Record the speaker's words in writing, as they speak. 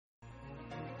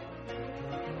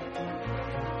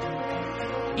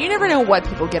You never know what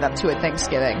people get up to at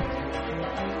Thanksgiving.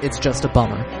 It's just a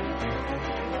bummer.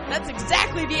 That's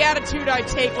exactly the attitude I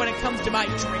take when it comes to my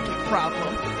drinking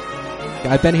problem.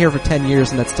 I've been here for 10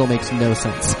 years and that still makes no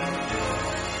sense.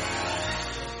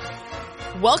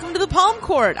 Welcome to the Palm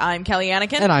Court. I'm Kelly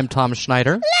Anakin. And I'm Tom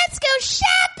Schneider. Let's go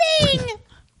shopping!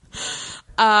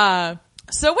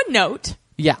 So a note.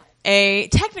 Yeah. A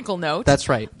technical note. That's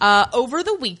right. Over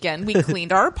the weekend, we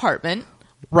cleaned our apartment.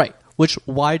 Right. Which,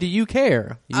 why do you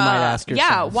care? You might ask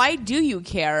yourself. Yeah, why do you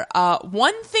care?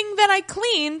 One thing that I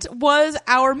cleaned was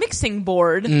our mixing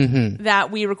board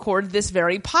that we recorded this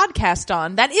very podcast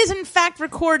on. That is, in fact,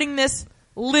 recording this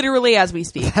literally as we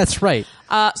speak. That's right.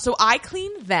 So I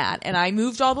cleaned that, and I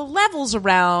moved all the levels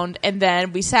around, and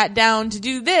then we sat down to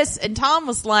do this, and Tom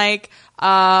was like,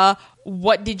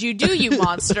 what did you do, you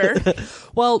monster?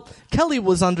 Well, Kelly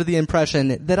was under the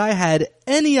impression that I had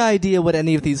any idea what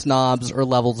any of these knobs or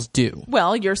levels do.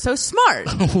 Well, you're so smart.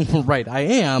 Right, I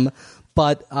am.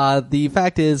 But the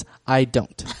fact is, I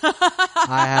don't.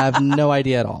 I have no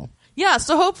idea at all. Yeah,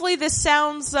 so hopefully this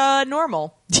sounds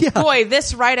normal. Yeah. Boy,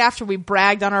 this right after we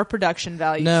bragged on our production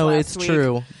values No, last it's week.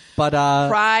 true. But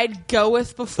Pride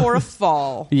goeth before a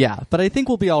fall. Yeah, but I think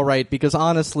we'll be all right because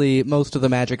honestly, most of the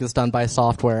magic is done by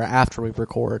software after we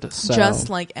record. So just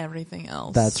like everything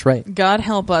else. That's right. God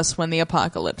help us when the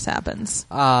apocalypse happens.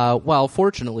 Well,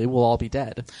 fortunately, we'll all be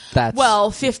dead.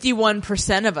 Well,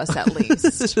 51% of us at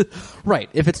least. Right.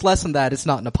 If it's less than that, it's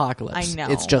not an apocalypse. I know.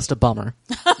 It's just a bummer.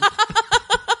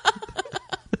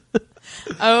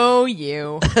 Oh,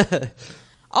 you.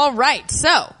 All right,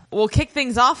 so we'll kick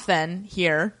things off then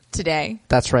here today.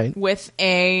 That's right. With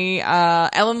a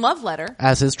Ellen Love letter.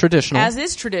 As is traditional. As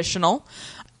is traditional.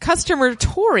 Customer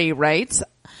Tori writes,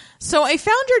 so I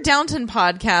found your Downton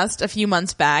podcast a few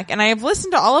months back, and I have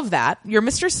listened to all of that, your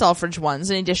Mr. Selfridge ones,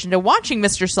 in addition to watching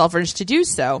Mr. Selfridge to do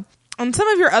so. On some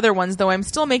of your other ones, though, I'm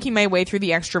still making my way through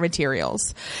the extra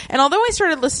materials. And although I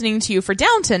started listening to you for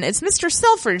Downton, it's Mr.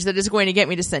 Selfridge that is going to get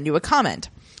me to send you a comment.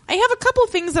 I have a couple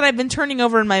things that I've been turning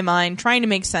over in my mind, trying to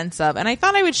make sense of, and I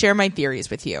thought I would share my theories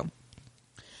with you.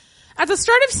 At the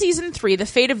start of season 3, the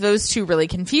fate of those two really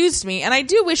confused me, and I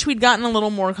do wish we'd gotten a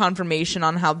little more confirmation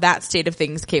on how that state of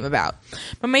things came about.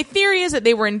 But my theory is that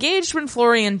they were engaged when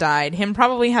Florian died, him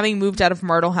probably having moved out of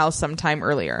Martle House sometime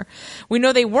earlier. We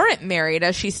know they weren't married,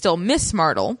 as she still Miss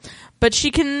Martle, but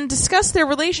she can discuss their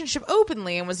relationship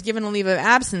openly and was given a leave of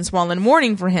absence while in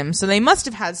mourning for him, so they must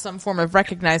have had some form of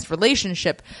recognized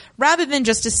relationship, rather than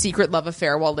just a secret love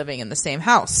affair while living in the same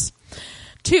house.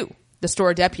 2. The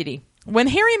store deputy. When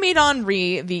Harry made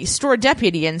Henri the store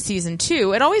deputy in season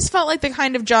 2, it always felt like the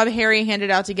kind of job Harry handed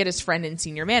out to get his friend in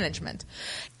senior management.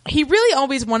 He really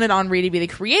always wanted Henri to be the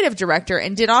creative director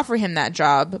and did offer him that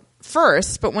job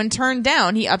first, but when turned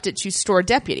down, he upped it to store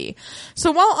deputy.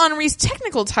 So while Henri's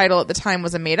technical title at the time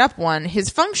was a made-up one,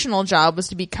 his functional job was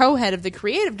to be co-head of the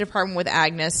creative department with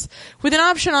Agnes, with an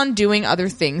option on doing other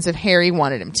things if Harry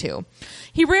wanted him to.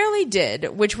 He rarely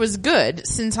did, which was good,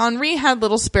 since Henri had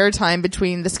little spare time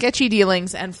between the sketchy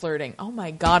dealings and flirting. Oh my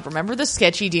god, remember the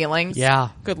sketchy dealings? Yeah.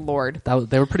 Good lord.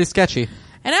 They were pretty sketchy.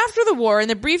 And after the war, in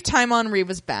the brief time Henri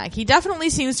was back, he definitely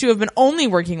seems to have been only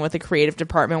working with the creative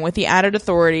department with the added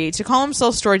authority to call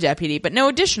himself store deputy, but no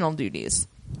additional duties.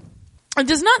 It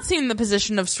does not seem the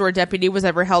position of store deputy was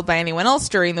ever held by anyone else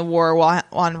during the war while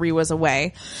Henri was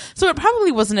away, so it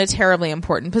probably wasn't a terribly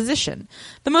important position.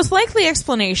 The most likely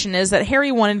explanation is that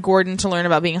Harry wanted Gordon to learn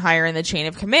about being higher in the chain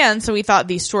of command, so he thought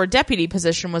the store deputy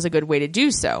position was a good way to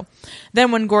do so.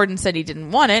 Then when Gordon said he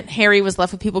didn't want it, Harry was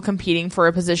left with people competing for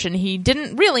a position he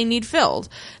didn't really need filled.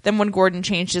 Then when Gordon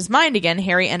changed his mind again,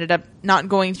 Harry ended up not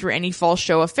going through any false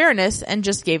show of fairness and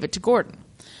just gave it to Gordon.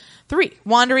 3.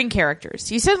 Wandering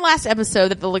characters. You said last episode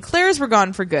that the Leclercs were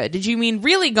gone for good. Did you mean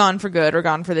really gone for good or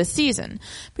gone for this season?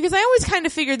 Because I always kind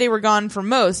of figured they were gone for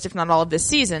most, if not all of this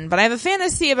season, but I have a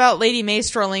fantasy about Lady May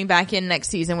strolling back in next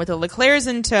season with the Leclercs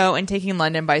in tow and taking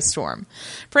London by storm.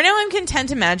 For now, I'm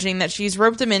content imagining that she's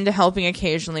roped them into helping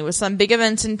occasionally with some big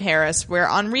events in Paris where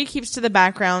Henri keeps to the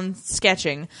background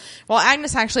sketching, while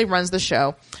Agnes actually runs the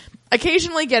show,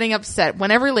 occasionally getting upset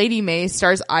whenever Lady May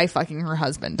starts eye-fucking her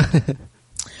husband.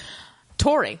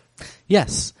 Tori.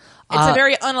 Yes. It's a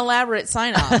very unelaborate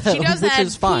sign-off. She does which add,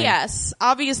 is fine. P.S.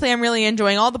 Obviously, I'm really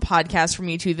enjoying all the podcasts from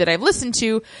you two that I've listened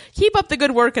to. Keep up the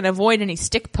good work and avoid any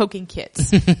stick-poking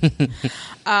kids.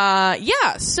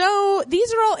 Yeah, so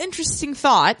these are all interesting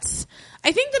thoughts.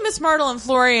 I think the Miss Martle and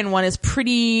Florian one is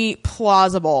pretty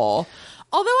plausible.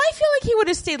 Although I feel like he would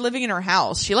have stayed living in her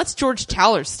house. She lets George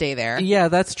Towler stay there. Yeah,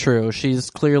 that's true.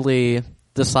 She's clearly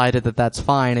decided that that's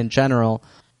fine in general.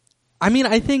 I mean,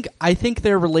 I think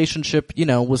their relationship,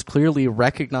 was clearly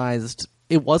recognized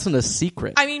it wasn't a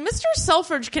secret. I mean, Mr.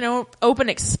 Selfridge can open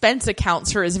expense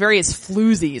accounts for his various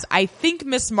floozies. I think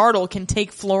Miss Martle can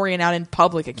take Florian out in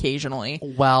public occasionally.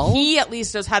 Well, he at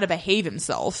least knows how to behave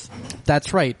himself.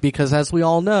 That's right, because as we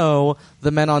all know,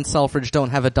 the men on Selfridge don't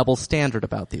have a double standard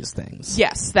about these things.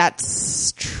 Yes,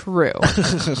 that's true.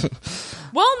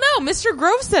 Well, no, Mr.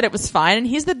 Grove said it was fine, and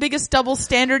he's the biggest double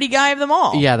standardy guy of them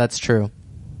all. Yeah, that's true.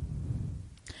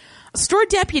 Store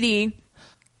deputy,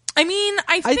 I mean,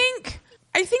 I think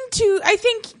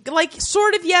like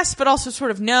sort of yes, but also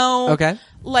sort of no. Okay.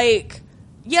 Like,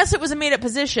 yes, it was a made up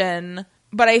position,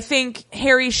 but I think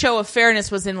Harry's show of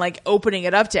fairness was in like opening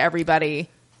it up to everybody.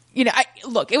 You know,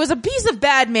 look, it was a piece of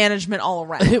bad management all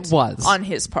around. It was. On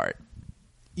his part.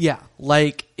 Yeah.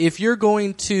 Like, if you've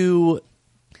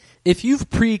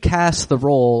pre-cast the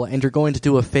role and you're going to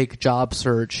do a fake job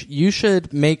search, you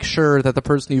should make sure that the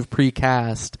person you've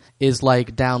pre-cast is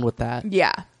like down with that.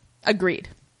 Yeah. Agreed.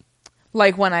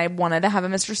 Like when I wanted to have a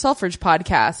Mr. Selfridge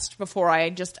podcast before I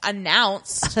just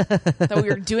announced that we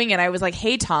were doing it, I was like,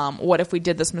 hey, Tom, what if we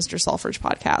did this Mr. Selfridge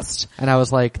podcast? And I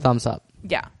was like, thumbs up.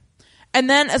 Yeah. And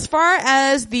then as far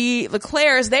as the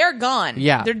Leclercs, they are gone.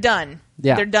 Yeah. They're done.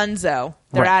 Yeah. They're donezo.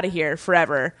 They're out of here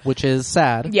forever. Which is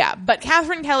sad. Yeah. But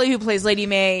Catherine Kelly, who plays Lady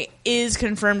May, is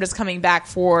confirmed as coming back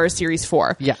for Series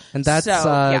 4. Yeah. And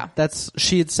that's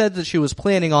she had said that she was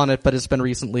planning on it, but it's been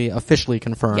recently officially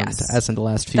confirmed as in the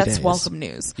last few days. That's welcome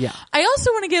news. Yeah. I also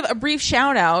want to give a brief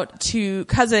shout out to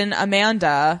cousin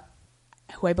Amanda,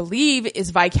 who I believe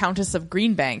is Viscountess of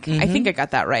Greenbank. I think I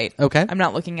got that right. Okay. I'm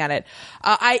not looking at it.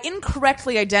 I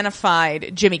incorrectly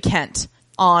identified Jimmy Kent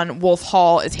on Wolf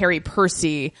Hall as Harry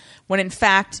Percy, when in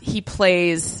fact he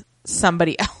plays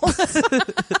somebody else.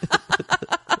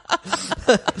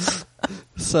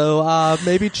 So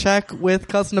maybe check with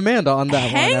cousin Amanda on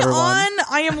that Hang one, everyone. on,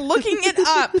 I am looking it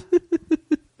up.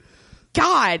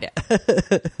 God.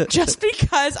 Just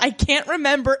because I can't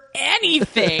remember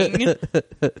anything.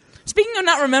 Speaking of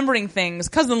not remembering things,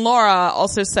 cousin Laura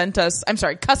also sent us,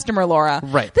 customer Laura.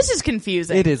 Right. This is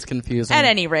confusing. It is confusing. At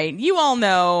any rate, you all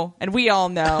know, and we all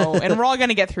know, and we're all going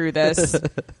to get through this.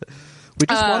 We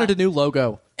just wanted a new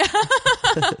logo.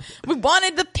 We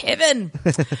wanted the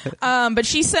Piven. But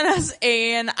she sent us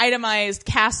an itemized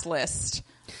cast list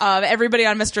of everybody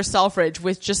on Mr. Selfridge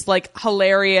with just like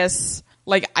hilarious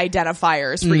like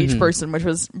identifiers for each person, which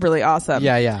was really awesome.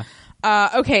 Yeah.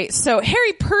 Okay, so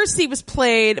Harry Percy was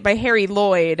played by Harry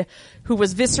Lloyd, who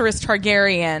was Viserys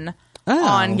Targaryen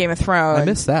on Game of Thrones. I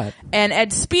missed that. And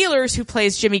Ed Spielers, who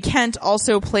plays Jimmy Kent,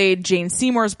 also played Jane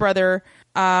Seymour's brother,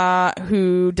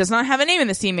 who does not have a name in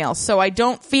this email, so I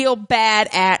don't feel bad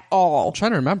at all. I'm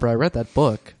trying to remember. I read that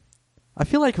book. I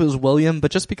feel like it was William, but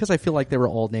just because I feel like they were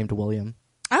all named William.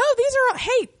 Oh, these are all...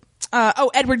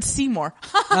 Edward Seymour.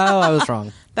 Oh, I was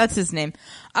wrong. That's his name.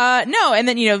 No, and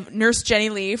then, Nurse Jenny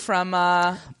Lee from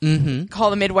Call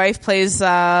the Midwife plays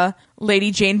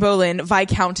Lady Jane Boleyn,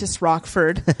 Viscountess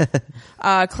Rockford.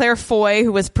 Claire Foy,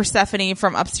 who was Persephone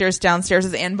from Upstairs, Downstairs,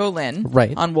 is Anne Boleyn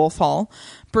on Wolf Hall.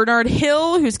 Bernard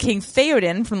Hill, who's King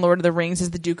Theoden from Lord of the Rings,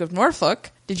 is the Duke of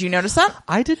Norfolk. Did you notice that?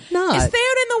 I did not. Is Theoden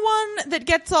the one that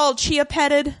gets all chia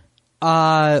petted?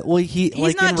 Well, he's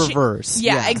like in reverse.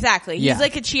 Yeah, exactly. He's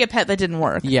like a chia pet that didn't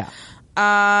work. Yeah.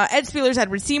 Ed Spielers,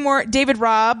 Edward Seymour, David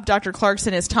Robb, Dr.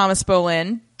 Clarkson is Thomas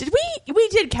Boleyn. We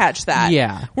did catch that.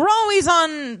 Yeah. We're always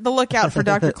on the lookout for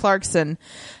Dr. Clarkson.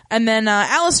 And then,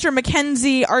 Alistair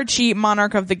Mackenzie, Archie,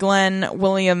 Monarch of the Glen,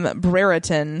 William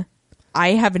Brereton. I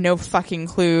have no fucking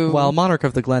clue. Well, Monarch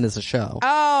of the Glen is a show.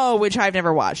 Oh, which I've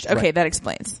never watched. Okay, that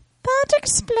explains. That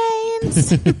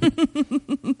explains.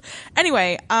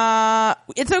 Anyway,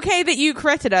 it's okay that you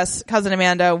corrected us, cousin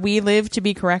Amanda. We live to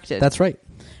be corrected. That's right.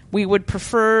 We would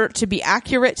prefer to be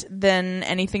accurate than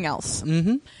anything else.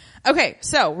 Mm-hmm. Okay,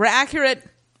 so we're accurate.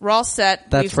 We're all set.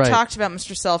 We've talked about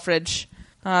Mr. Selfridge.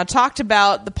 Talked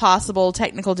about the possible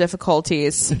technical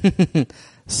difficulties.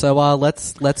 So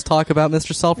let's talk about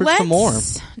Mr. Selfridge some more.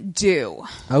 Let's do.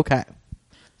 Okay.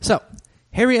 So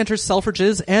Harry enters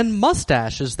Selfridge's and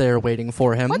Mustache is there waiting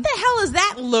for him. What the hell is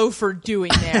that loafer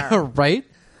doing there? Right?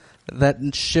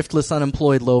 That shiftless,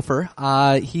 unemployed loafer.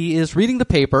 He is reading the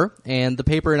paper, and the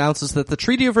paper announces that the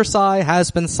Treaty of Versailles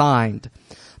has been signed.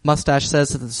 Mustache says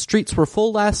that the streets were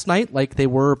full last night, like they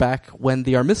were back when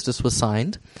the armistice was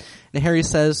signed. And Harry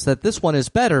says that this one is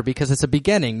better because it's a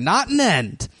beginning, not an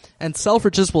end. And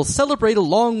Selfridges will celebrate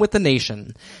along with the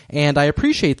nation. And I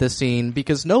appreciate this scene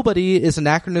because nobody is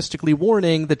anachronistically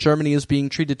warning that Germany is being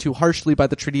treated too harshly by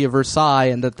the Treaty of Versailles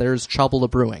and that there's trouble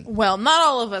a-brewing. Well, not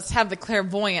all of us have the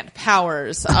clairvoyant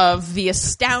powers of the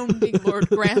astounding Lord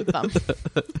Grantham.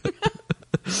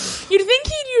 You'd think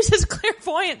he'd use his clairvoyance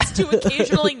clairvoyance to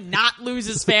occasionally not lose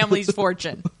his family's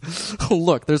fortune.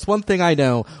 Look, there's one thing I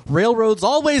know. Railroads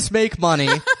always make money.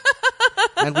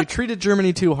 And we treated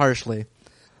Germany too harshly.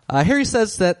 Harry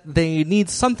says that they need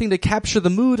something to capture the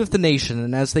mood of the nation,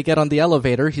 and as they get on the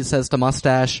elevator, he says to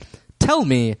Mustache, "Tell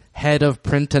me, head of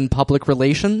print and public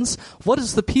relations, what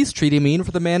does the peace treaty mean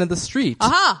for the man in the street?"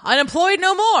 Aha! Unemployed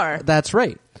no more! That's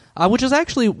right. Which is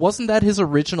actually, wasn't that his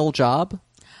original job?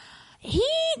 He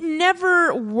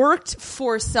never worked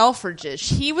for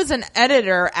Selfridges. He was an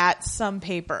editor at some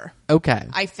paper. Okay.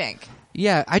 I think.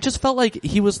 Yeah, I just felt like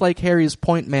he was like Harry's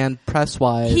point man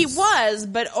press-wise. He was,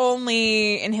 but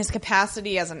only in his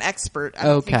capacity as an expert. I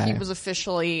don't think he was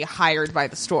officially hired by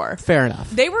the store. Fair enough.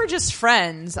 They were just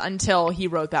friends until he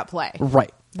wrote that play.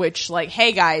 Right. Which, like,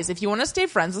 hey guys, if you want to stay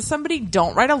friends with somebody,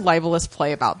 don't write a libelous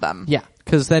play about them. Yeah,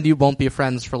 because then you won't be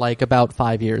friends for like about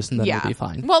 5 years and then you'll be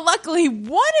fine. Well, luckily,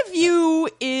 one of you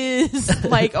is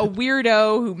like a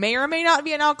weirdo who may or may not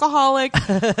be an alcoholic,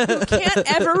 who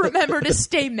can't ever remember to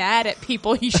stay mad at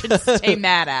people he should stay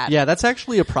mad at. Yeah, that's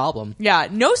actually a problem. Yeah,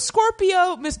 no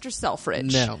Scorpio, Mr.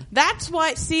 Selfridge. No. That's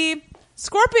why, see,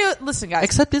 Scorpio, listen guys.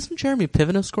 Except isn't Jeremy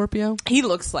Piven a Scorpio? He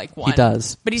looks like one. He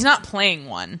does. But he's not playing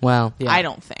one. Well, yeah. I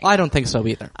don't think. I don't think so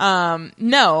either.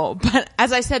 No, but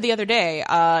as I said the other day,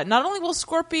 not only will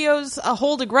Scorpios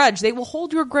hold a grudge, they will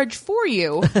hold your grudge for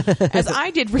you, as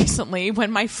I did recently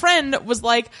when my friend was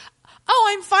like, "Oh,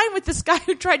 I'm fine with this guy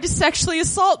who tried to sexually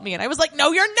assault me." And I was like,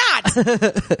 "No, you're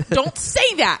not. Don't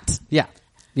say that." Yeah.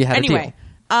 You had Anyway,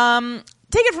 a deal.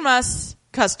 take it from us,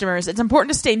 customers. It's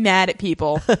important to stay mad at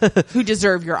people who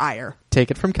deserve your ire.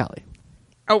 Take it from Kelly.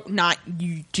 Oh, not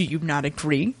you. Do you not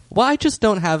agree? Well, I just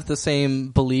don't have the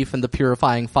same belief in the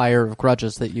purifying fire of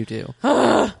grudges that you do.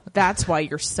 That's why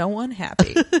you're so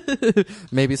unhappy.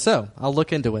 Maybe so. I'll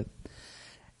look into it.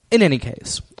 In any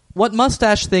case, what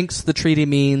Mustache thinks the treaty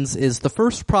means is the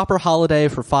first proper holiday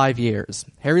for 5 years.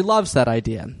 Harry loves that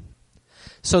idea.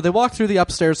 So they walk through the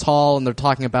upstairs hall and they're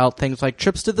talking about things like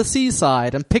trips to the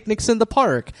seaside and picnics in the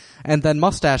park. And then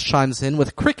Mustache chimes in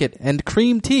with cricket and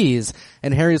cream teas.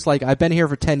 And Harry's like, "I've been here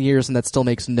for 10 years and that still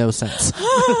makes no sense."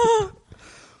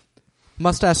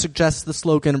 Mustache suggests the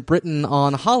slogan "Britain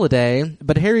on holiday,"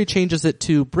 but Harry changes it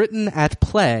to "Britain at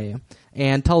play"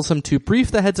 and tells him to brief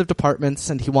the heads of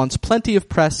departments and he wants plenty of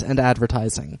press and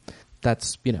advertising.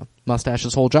 That's,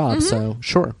 Mustache's whole job, so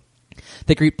sure.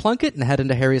 They greet Plunkett and head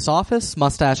into Harry's office.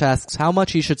 Mustache asks how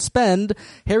much he should spend.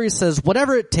 Harry says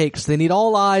whatever it takes. They need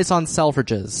all eyes on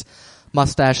Selfridges.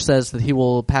 Mustache says that he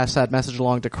will pass that message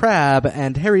along to Crabbe,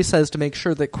 and Harry says to make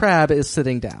sure that Crabbe is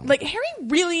sitting down. Like, Harry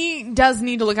really does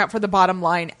need to look out for the bottom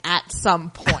line at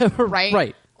some point, right?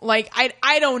 Right. Like,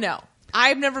 I don't know.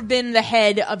 I've never been the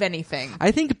head of anything.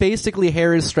 I think basically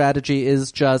Harry's strategy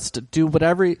is just do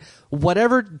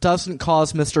whatever doesn't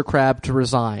cause Mr. Crabbe to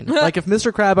resign. Like if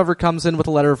Mr. Crabbe ever comes in with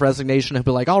a letter of resignation, he'll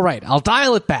be like, "All right, I'll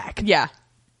dial it back." Yeah.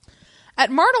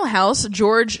 At Martle House,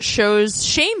 George shows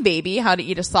Shame Baby how to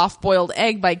eat a soft-boiled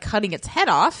egg by cutting its head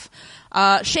off.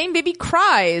 Shame Baby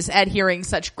cries at hearing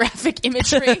such graphic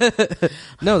imagery.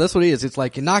 No, that's what he is. It's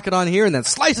like you knock it on here and then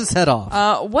slice his head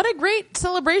off. What a great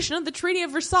celebration of the Treaty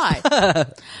of Versailles.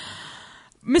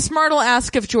 Miss Martle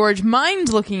asks if George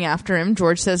minds looking after him.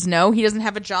 George says no, he doesn't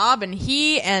have a job, and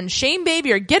he and Shame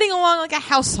Baby are getting along like a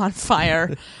house on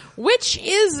fire, which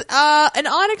is an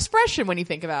odd expression when you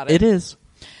think about it. It is.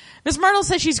 Miss Martle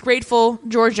says she's grateful.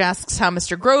 George asks how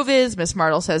Mr. Grove is. Miss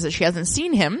Martle says that she hasn't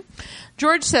seen him.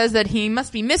 George says that he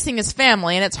must be missing his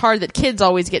family, and it's hard that kids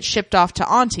always get shipped off to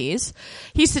aunties.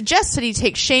 He suggests that he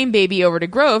take Shame Baby over to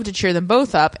Grove to cheer them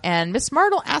both up, and Miss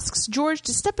Martle asks George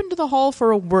to step into the hall for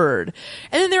a word.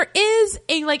 And then there is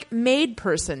a, maid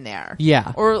person there.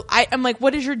 Yeah. Or I'm like,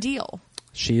 what is your deal?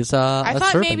 She's a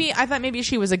servant. I thought maybe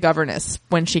she was a governess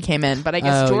when she came in, but I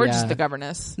guess George is the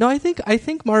governess. No, I think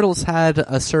Martle's had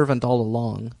a servant all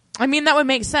along. I mean, that would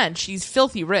make sense. She's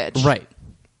filthy rich. Right.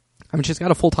 I mean, she's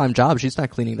got a full-time job. She's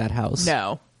not cleaning that house.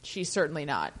 No, she's certainly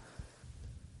not.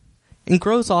 In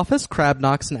Grove's office, Crabbe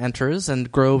knocks and enters, and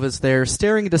Grove is there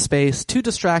staring into space, too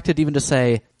distracted even to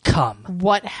say, "Come."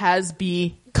 What has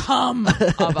become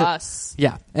of us?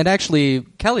 Yeah, and actually,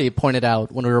 Kelly pointed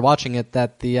out when we were watching it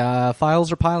that the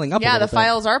files are piling up. Yeah, the bit.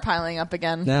 files are piling up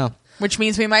again. Yeah. Which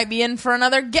means we might be in for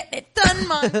another Get It Done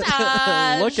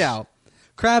montage. Look out.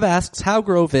 Crabbe asks how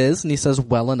Grove is, and he says,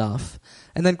 "Well enough."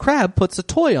 And then Crabbe puts a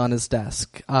toy on his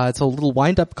desk. It's a little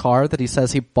wind-up car that he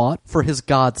says he bought for his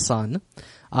godson.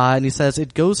 And he says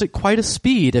it goes at quite a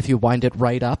speed if you wind it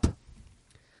right up.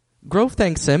 Grove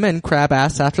thanks him, and Crabbe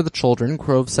asks after the children.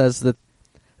 Grove says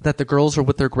that the girls are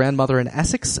with their grandmother in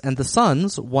Essex, and the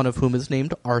sons, one of whom is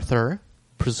named Arthur,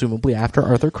 presumably after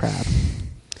Arthur Crabbe.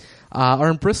 are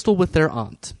in Bristol with their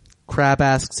aunt. Crab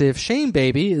asks if Shane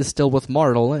Baby is still with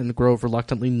Martle, and Grove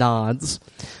reluctantly nods.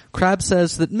 Crab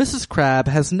says that Mrs. Crab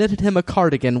has knitted him a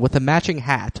cardigan with a matching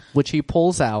hat, which he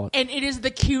pulls out. And it is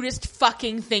the cutest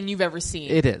fucking thing you've ever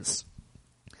seen. It is.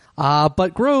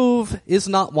 But Grove is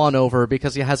not won over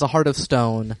because he has a heart of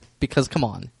stone. Because, come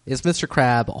on, is Mr.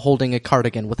 Crab holding a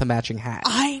cardigan with a matching hat?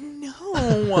 I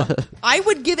know. I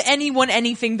would give anyone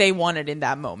anything they wanted in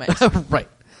that moment. Right.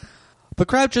 But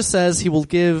Crab just says he will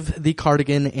give the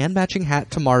cardigan and matching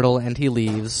hat to Martle, and he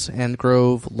leaves, and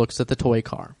Grove looks at the toy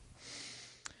car.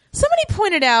 Somebody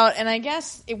pointed out, and I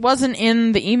guess it wasn't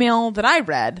in the email that I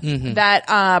read,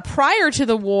 that prior to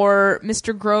the war,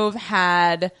 Mr. Grove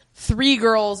had 3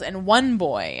 girls and 1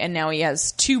 boy, and now he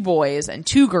has 2 boys and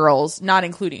 2 girls, not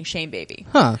including Shane Baby.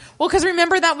 Huh. Well, because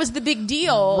remember that was the big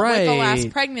deal with the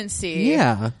last pregnancy.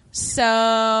 Yeah.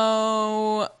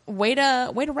 So, way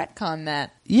to retcon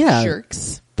that. Yeah.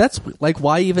 Jerks. That's, like,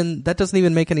 why even, that doesn't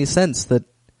even make any sense that,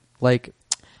 like...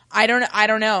 I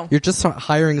don't know. You're just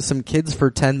hiring some kids for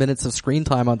 10 minutes of screen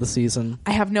time on the season.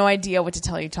 I have no idea what to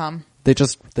tell you, Tom. They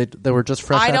were just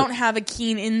fresh I don't have a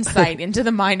keen insight into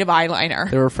the mind of eyeliner.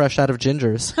 They were fresh out of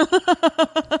Gingers.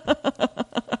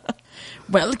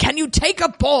 Well, can you take a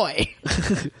boy?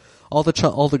 all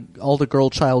the girl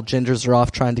child Gingers are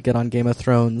off trying to get on Game of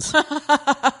Thrones.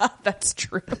 That's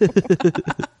true.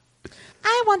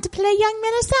 I want to play young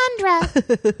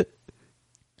Melisandre.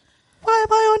 Why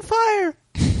am I on fire?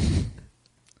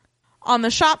 On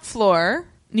the shop floor,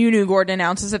 Nunu Gordon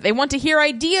announces that they want to hear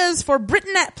ideas for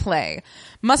Britnette play.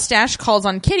 Mustache calls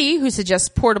on Kitty, who suggests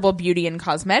portable beauty and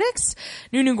cosmetics.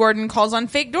 Nunu Gordon calls on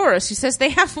Fake Doris, who says they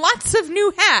have lots of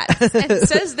new hats and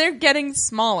says they're getting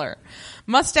smaller.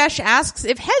 Mustache asks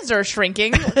if heads are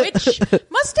shrinking, which,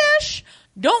 Mustache,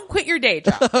 don't quit your day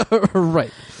job.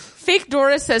 Right. Fake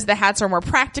Doris says the hats are more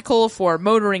practical for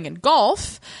motoring and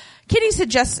golf. Kitty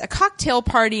suggests a cocktail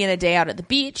party and a day out at the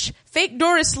beach. Fake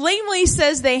Doris lamely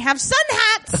says they have sun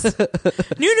hats.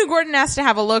 Nunu Gordon asks to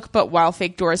have a look, but while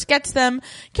Fake Doris gets them,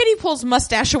 Kitty pulls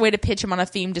Mustache away to pitch him on a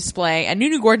themed display, and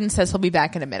Nunu Gordon says he'll be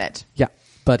back in a minute. Yeah,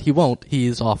 but he won't.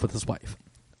 He's off with his wife.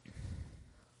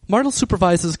 Martle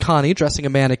supervises Connie dressing a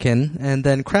mannequin, and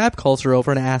then Crab calls her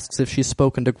over and asks if she's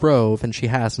spoken to Grove, and she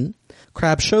hasn't.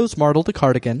 Crab shows Martle the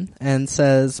cardigan and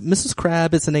says Mrs.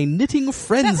 Crab is in a knitting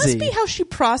frenzy. That must be how she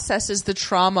processes the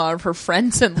trauma of her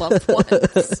friends and loved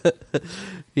ones.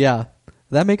 Yeah,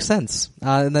 that makes sense.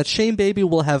 And that Shane Baby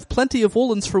will have plenty of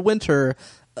woolens for winter,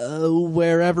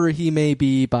 wherever he may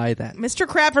be by then. Mr.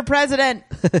 Crab for president.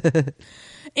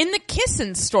 In the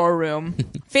Kissin' storeroom,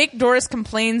 Fake Doris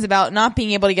complains about not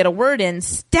being able to get a word in,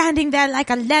 standing there like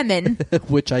a lemon.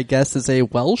 Which I guess is a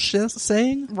Welsh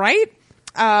saying? Right?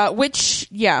 Which,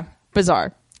 yeah,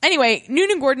 bizarre. Anyway,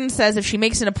 Nunu Gordon says if she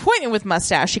makes an appointment with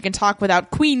Mustache, she can talk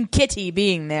without Queen Kitty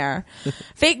being there.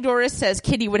 Fake Doris says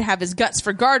Kitty would have his guts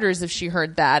for garters if she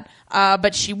heard that,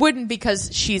 but she wouldn't because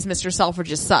she's Mr.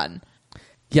 Selfridge's son.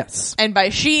 Yes. And by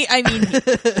she, I mean he.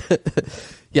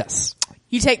 Yes.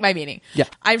 You take my meaning. Yeah.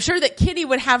 I'm sure that Kitty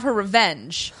would have her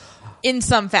revenge in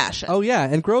some fashion. Oh, yeah,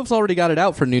 and Grove's already got it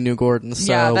out for Nunu Gordon,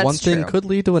 so yeah, that's one thing true. could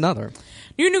lead to another.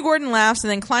 Nunu Gordon laughs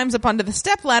and then climbs up onto the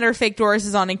stepladder Fake Doris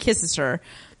is on and kisses her.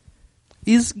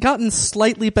 He's gotten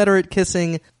slightly better at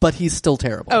kissing, but he's still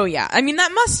terrible. Oh, yeah. I mean,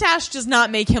 that mustache does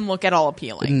not make him look at all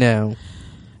appealing. No.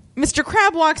 Mr.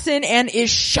 Crab walks in and is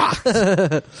shocked.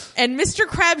 And Mr.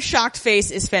 Crab's shocked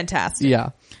face is fantastic.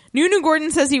 Yeah. Nunu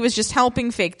Gordon says he was just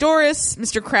helping Fake Doris.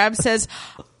 Mr. Crab says,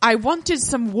 I wanted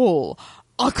some wool.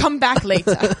 I'll come back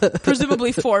later.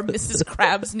 Presumably for Mrs.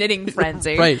 Crab's knitting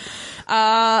frenzy. Right.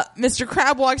 Mr.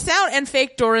 Crab walks out and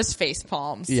Fake Doris face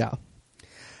palms. Yeah.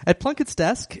 At Plunkett's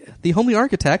desk, the homely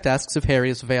architect asks if Harry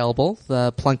is available.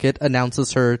 The Plunkett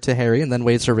announces her to Harry and then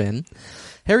waves her in.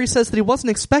 Harry says that he wasn't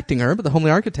expecting her, but the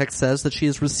homely architect says that she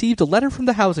has received a letter from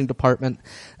the housing department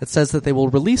that says that they will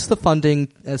release the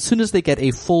funding as soon as they get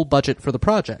a full budget for the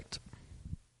project.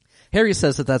 Harry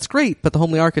says that that's great, but the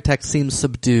homely architect seems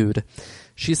subdued.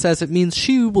 She says it means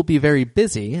she will be very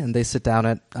busy, and they sit down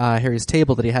at Harry's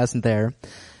table that he hasn't there.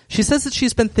 She says that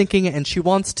she's been thinking and she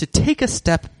wants to take a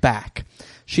step back.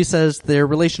 She says their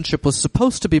relationship was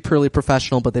supposed to be purely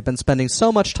professional, but they've been spending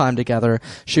so much time together,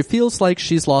 she feels like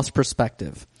she's lost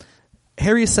perspective.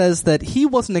 Harry says that he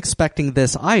wasn't expecting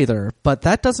this either, but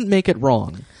that doesn't make it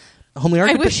wrong. Homely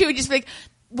architect- I wish you would just be like,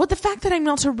 well, the fact that I'm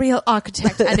not a real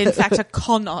architect and in fact a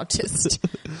con artist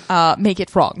make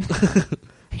it wrong.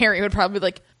 Harry would probably be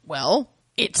like, well,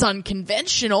 it's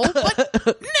unconventional,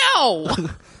 but no!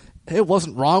 It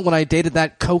wasn't wrong when I dated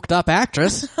that coked up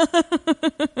actress.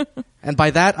 And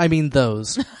by that, I mean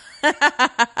those. I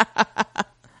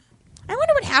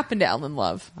wonder what happened to Ellen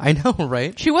Love? I know,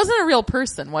 right? She wasn't a real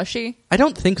person, was she? I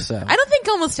don't think so. I don't think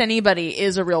almost anybody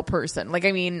is a real person. Like,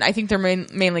 I mean, I think they're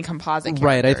mainly composite characters.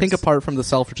 Right, I think apart from the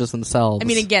Selfridges themselves. I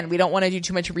mean, again, we don't want to do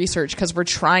too much research because we're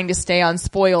trying to stay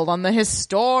unspoiled on the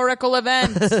historical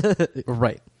events.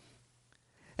 Right.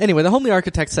 Anyway, the homely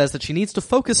architect says that she needs to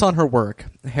focus on her work.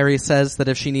 Harry says that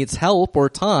if she needs help or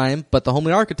time, but the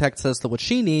homely architect says that what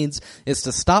she needs is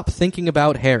to stop thinking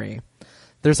about Harry.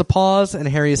 There's a pause, and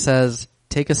Harry says,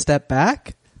 take a step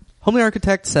back? Homely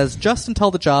architect says just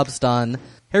until the job's done.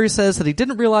 Harry says that he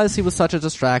didn't realize he was such a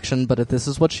distraction, but if this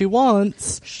is what she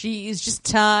wants... She's just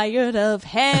tired of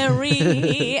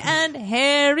Harry, and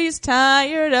Harry's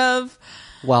tired of...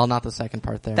 Well, not the second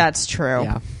part there. That's true.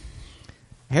 Yeah.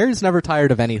 Harry's never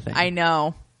tired of anything. I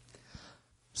know.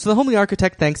 So the homely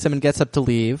architect thanks him and gets up to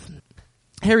leave.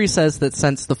 Harry says that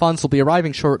since the funds will be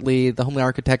arriving shortly, the homely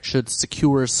architect should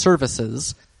secure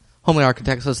services. Homely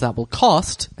architect says that will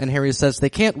cost, and Harry says they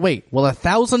can't wait. Will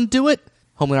 1,000 do it?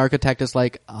 Homely architect is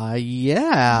like,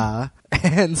 yeah.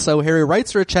 And so Harry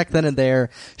writes her a check then and there.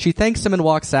 She thanks him and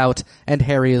walks out, and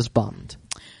Harry is bummed.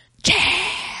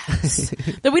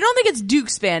 That we don't think it's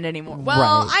Duke's band anymore. Well,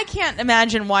 Right. I can't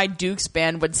imagine why Duke's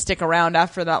band would stick around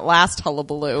after that last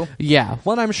hullabaloo. Yeah.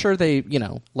 Well, I'm sure they, you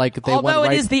know, like they Although went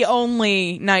right... it is the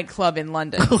only nightclub in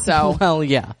London, so... Well,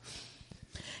 yeah.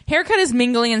 Haircut is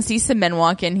mingling and sees some men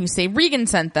walk in who say Regan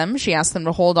sent them. She asks them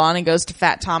to hold on and goes to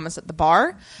Fat Thomas at the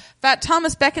bar. Fat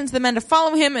Thomas beckons the men to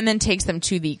follow him and then takes them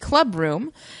to the club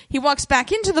room. He walks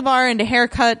back into the bar into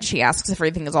Haircut. She asks if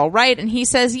everything is all right, and he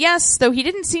says yes, though he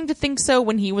didn't seem to think so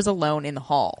when he was alone in the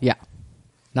hall. Yeah.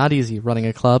 Not easy running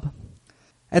a club.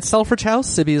 At Selfridge House,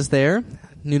 Sibby is there.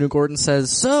 Nuna Gordon says,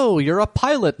 so, you're a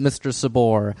pilot, Mr.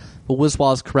 Sabor. But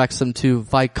Wizwaz corrects him to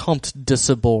Vicomte de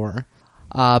Sabor.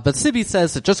 But Sibby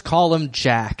says to just call him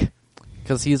Jack.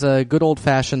 Because he's a good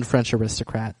old-fashioned French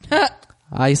aristocrat.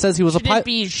 He says he was Should a pilot. it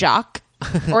be Jacques?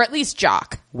 Or at least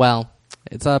Jock. Well,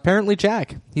 it's apparently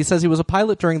Jack. He says he was a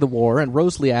pilot during the war, and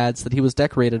Rosalie adds that he was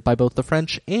decorated by both the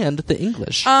French and the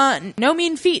English. No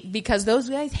mean feat, because those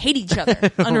guys hate each other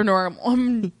under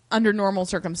normal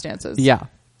circumstances. Yeah.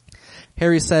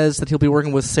 Harry says that he'll be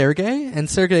working with Sergei, and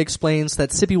Sergei explains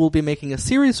that Sibby will be making a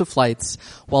series of flights,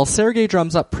 while Sergei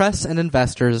drums up press and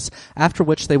investors, after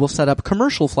which they will set up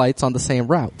commercial flights on the same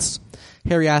routes.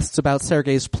 Harry asks about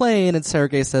Sergei's plane, and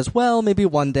Sergei says, well, maybe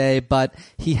one day, but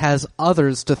he has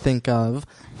others to think of,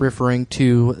 referring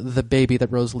to the baby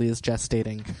that Rosalie is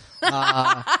gestating.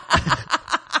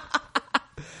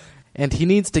 And he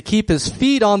needs to keep his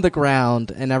feet on the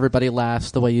ground, and everybody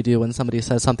laughs the way you do when somebody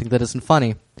says something that isn't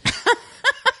funny.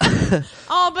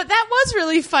 Oh, but that was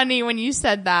really funny when you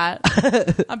said that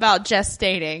about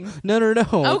gestating. No.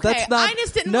 Okay, That's not, I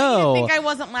just didn't no. want you to think I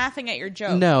wasn't laughing at your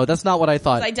joke. No, that's not what I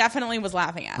thought. I definitely was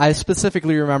laughing at I it.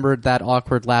 specifically remembered that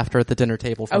awkward laughter at the dinner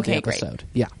table from the Okay, great. episode.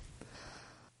 Yeah.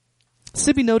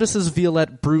 Sibby notices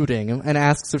Violette brooding and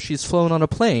asks if she's flown on a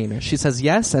plane. She says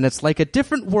yes, and it's like a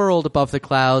different world above the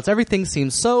clouds. Everything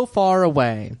seems so far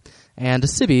away. And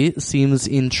Sibby seems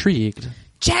intrigued.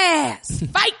 Jazz!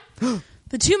 Fight!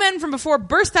 The two men from before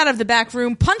burst out of the back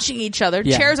room, punching each other.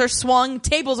 Yeah. Chairs are swung,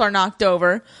 tables are knocked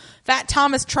over. Fat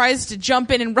Thomas tries to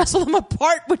jump in and wrestle them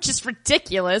apart, which is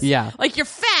ridiculous. Yeah. Like, you're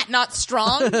fat, not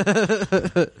strong.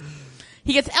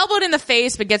 He gets elbowed in the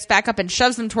face, but gets back up and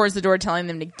shoves them towards the door, telling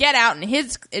them to get out, and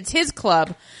it's his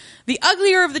club. The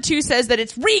uglier of the two says that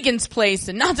it's Regan's place,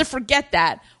 and not to forget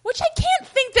that. Which I can't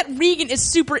think that Regan is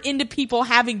super into people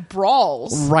having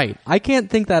brawls. Right. I can't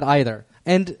think that either.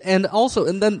 And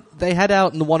then they head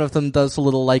out, and one of them does a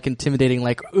little, like, intimidating,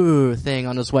 like, ooh, thing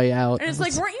on his way out. And it's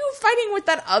like, weren't you fighting with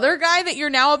that other guy that you're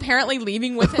now apparently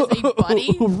leaving with as a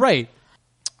buddy? Right.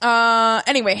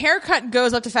 Anyway, Haircut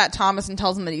goes up to Fat Thomas and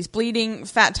tells him that he's bleeding.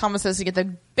 Fat Thomas says to get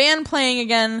the band playing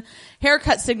again.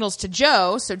 Haircut signals to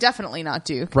Joe, so definitely not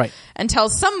Duke. Right. And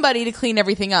tells somebody to clean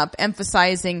everything up,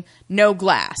 emphasizing no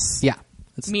glass. Yeah.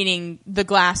 Meaning the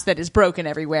glass that is broken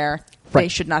everywhere. Right. They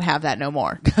should not have that no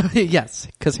more. Yes,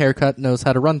 because Haircut knows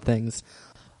how to run things.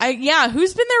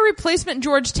 Who's been their replacement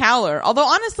George Towler? Although,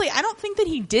 honestly, I don't think that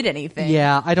he did anything.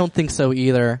 Yeah, I don't think so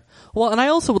either. Well, and I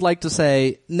also would like to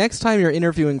say, next time you're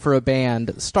interviewing for a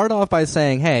band, start off by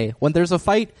saying, hey, when there's a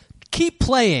fight, keep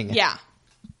playing. Yeah.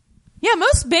 Yeah,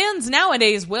 most bands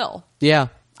nowadays will. Yeah.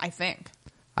 I think.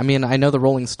 I mean, I know the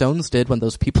Rolling Stones did when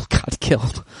those people got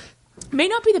killed. May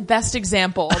not be the best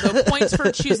example, although points for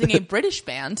choosing a British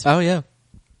band. Oh, yeah.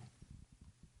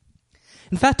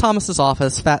 In Fat Thomas's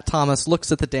office, Fat Thomas looks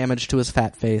at the damage to his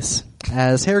fat face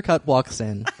as Haircut walks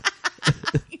in.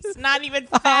 He's not even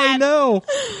fat. I know.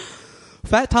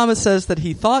 Fat Thomas says that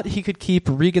he thought he could keep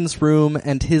Regan's room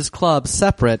and his club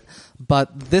separate,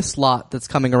 but this lot that's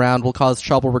coming around will cause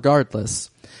trouble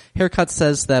regardless. Haircut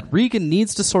says that Regan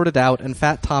needs to sort it out and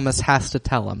Fat Thomas has to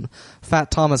tell him. Fat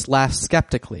Thomas laughs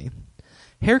skeptically.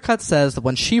 Haircut says that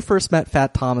when she first met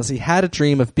Fat Thomas, he had a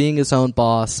dream of being his own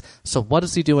boss, so what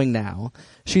is he doing now?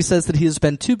 She says that he has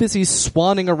been too busy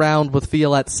swanning around with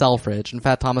Violette Selfridge, and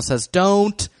Fat Thomas says,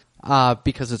 don't,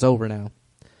 because it's over now.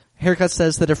 Haircut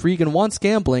says that if Regan wants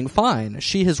gambling, fine.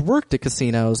 She has worked at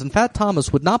casinos, and Fat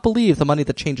Thomas would not believe the money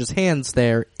that changes hands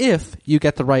there if you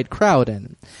get the right crowd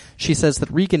in. She says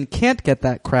that Regan can't get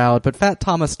that crowd, but Fat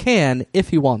Thomas can if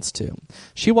he wants to.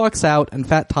 She walks out, and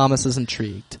Fat Thomas is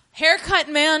intrigued. Haircut,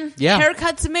 man. Yeah.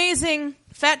 Haircut's amazing.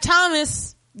 Fat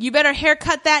Thomas, you better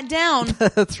haircut that down.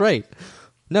 That's right.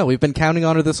 No, we've been counting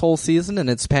on her this whole season, and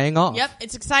it's paying off. Yep,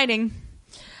 it's exciting.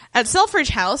 At Selfridge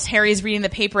House, Harry's reading the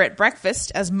paper at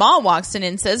breakfast as Ma walks in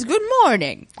and says, "Good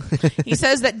morning." He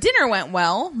says that dinner went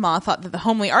well. Ma thought that the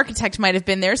homely architect might have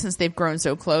been there since they've grown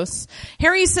so close.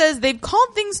 Harry says they've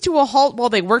called things to a halt while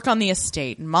they work on the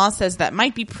estate, and Ma says that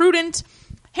might be prudent.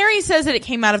 Harry says that it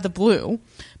came out of the blue.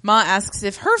 Ma asks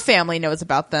if her family knows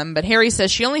about them, but Harry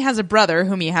says she only has a brother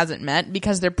whom he hasn't met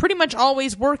because they're pretty much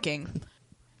always working.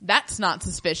 That's not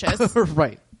suspicious.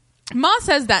 Right. Ma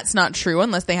says that's not true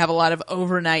unless they have a lot of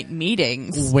overnight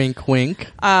meetings. Wink, wink.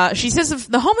 She says if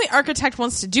the homely architect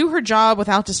wants to do her job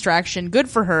without distraction, good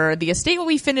for her. The estate will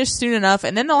be finished soon enough,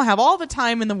 and then they'll have all the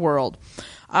time in the world.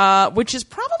 Which is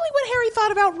probably what Harry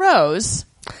thought about Rose.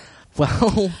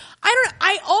 Well,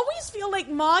 I always feel like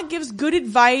Ma gives good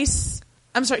advice.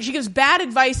 I'm sorry, she gives bad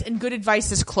advice and good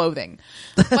advice as clothing.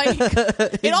 Like,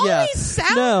 it always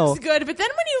sounds good, but then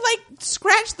when you, like,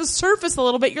 scratch the surface a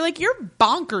little bit, you're like, you're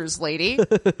bonkers, lady.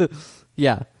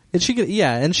 Yeah. And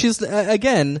she's,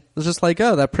 again, it's just like,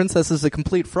 oh, that princess is a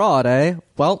complete fraud, eh?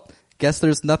 Well, guess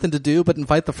there's nothing to do but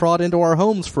invite the fraud into our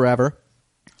homes forever.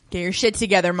 Get your shit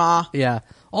together, Ma. Yeah.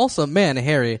 Also, man,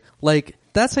 Harry, like,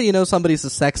 that's how you know somebody's a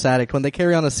sex addict, when they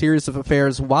carry on a series of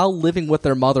affairs while living with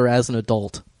their mother as an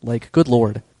adult. Like, good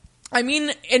lord. I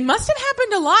mean, it must have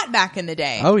happened a lot back in the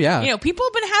day. Oh, yeah. You know, people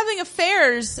have been having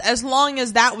affairs as long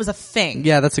as that was a thing.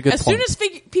 Yeah, that's a good point. As soon as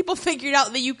people figured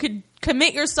out that you could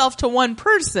commit yourself to one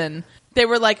person, they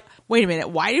were like, wait a minute,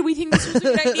 why did we think this was a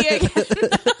good idea again?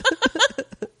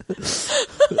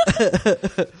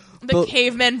 The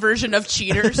caveman version of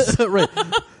cheaters. Right.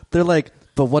 They're like,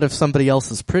 but what if somebody else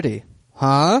is pretty?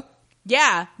 Huh?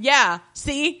 Yeah.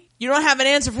 See? You don't have an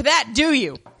answer for that, do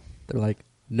you? They're like,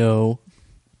 no,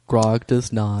 Grog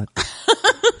does not.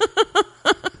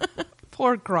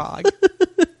 Poor Grog.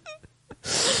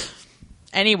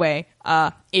 Anyway,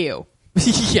 ew.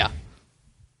 Yeah.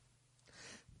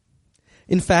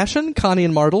 In fashion, Connie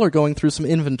and Martel are going through some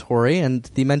inventory, and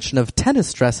the mention of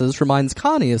tennis dresses reminds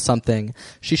Connie of something.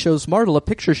 She shows Martel a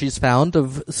picture she's found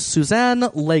of Suzanne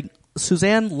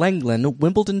Lenglen,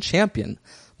 Wimbledon champion.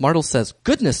 Martel says,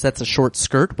 goodness, that's a short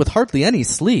skirt with hardly any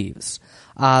sleeves.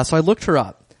 So I looked her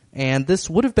up, and this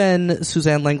would have been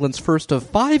Suzanne Lenglen's first of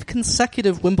 5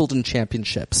 consecutive Wimbledon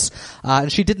championships.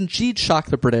 And she did indeed shock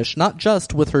the British, not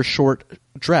just with her short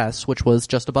dress, which was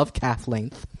just above calf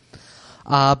length,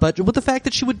 but with the fact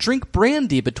that she would drink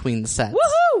brandy between sets.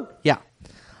 Woohoo! Yeah.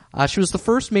 She was the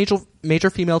first major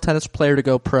female tennis player to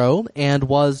go pro and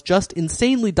was just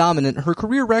insanely dominant. Her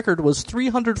career record was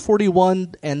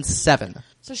 341-7.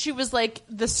 So she was like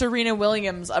the Serena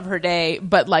Williams of her day,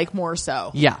 but like more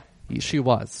so. Yeah, she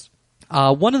was.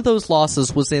 One of those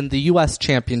losses was in the U.S.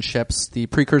 Championships, the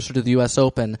precursor to the U.S.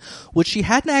 Open, which she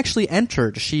hadn't actually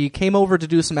entered. She came over to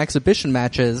do some exhibition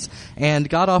matches and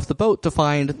got off the boat to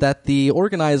find that the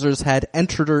organizers had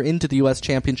entered her into the U.S.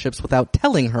 Championships without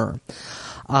telling her.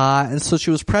 And so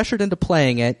she was pressured into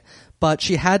playing it, but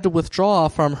she had to withdraw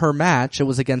from her match. It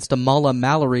was against Amala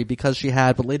Mallory because she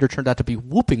had what later turned out to be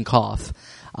whooping cough,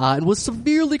 and was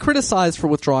severely criticized for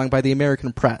withdrawing by the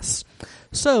American press.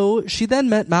 So she then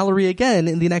met Mallory again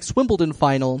in the next Wimbledon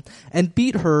final and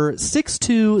beat her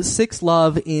 6-2,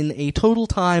 6-love in a total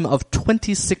time of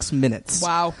 26 minutes.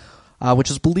 Wow.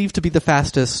 Which is believed to be the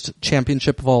fastest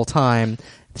championship of all time.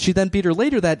 She then beat her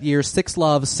later that year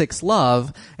 6-love,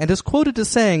 6-love, and is quoted as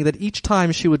saying that each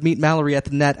time she would meet Mallory at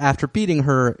the net after beating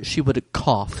her, she would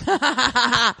cough.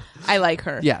 I like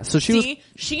her. Yeah, so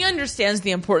she understands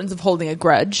the importance of holding a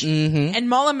grudge, and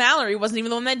Mala Mallory wasn't even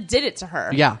the one that did it to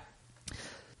her. Yeah.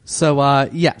 So,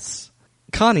 yes.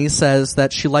 Connie says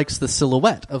that she likes the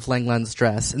silhouette of Lenglen's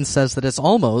dress and says that it's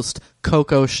almost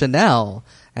Coco Chanel,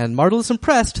 and Martel is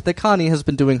impressed that Connie has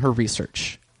been doing her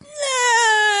research.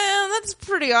 That's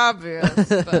pretty obvious,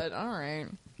 but all right.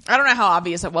 I don't know how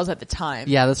obvious it was at the time.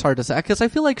 Yeah, that's hard to say, because I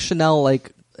feel like Chanel,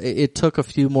 like, it took a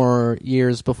few more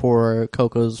years before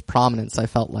Coco's prominence, I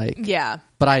felt like. Yeah.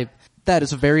 But that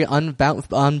is a very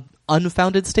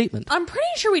unfounded statement. I'm pretty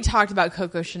sure we talked about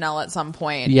Coco Chanel at some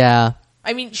point. Yeah.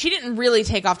 I mean, she didn't really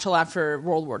take off till after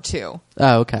World War II.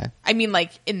 Oh, okay. I mean,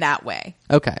 like, in that way.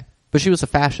 Okay. But she was a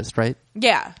fascist, right?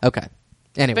 Yeah. Okay.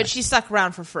 Anyway. But she stuck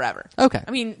around for forever. Okay.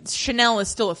 I mean, Chanel is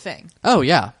still a thing. Oh,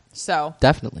 yeah. So.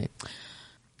 Definitely.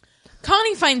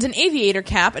 Connie finds an aviator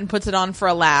cap and puts it on for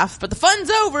a laugh, but the fun's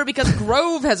over because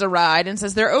Grove has arrived and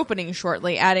says they're opening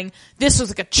shortly, adding, "This was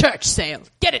like a church sale.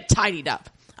 Get it tidied up."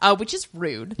 Which is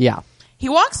rude. Yeah. He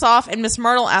walks off, and Miss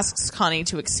Martle asks Connie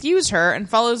to excuse her and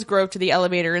follows Grove to the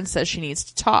elevator and says she needs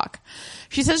to talk.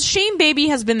 She says Shane Baby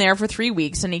has been there for 3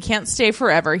 weeks and he can't stay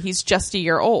forever. He's just a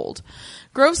year old.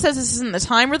 Grove says this isn't the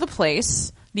time or the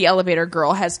place. The elevator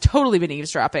girl has totally been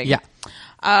eavesdropping.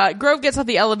 Yeah. Grove gets off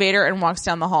the elevator and walks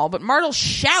down the hall, but Martle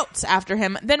shouts after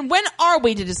him, "Then when are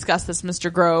we to discuss this,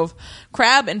 Mr. Grove?"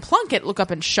 Crabbe and Plunkett look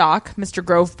up in shock. Mr.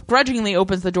 Grove grudgingly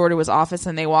opens the door to his office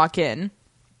and they walk in.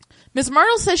 Miss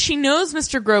Martle says she knows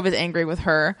Mr. Grove is angry with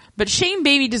her, but Shane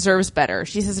Baby deserves better.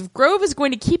 She says if Grove is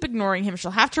going to keep ignoring him,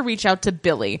 she'll have to reach out to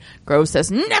Billy. Grove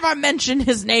says, "Never mention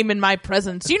his name in my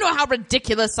presence. You know how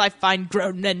ridiculous I find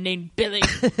grown men named Billy."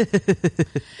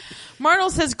 Martle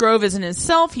says Grove isn't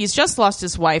himself. He's just lost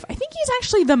his wife. I think he's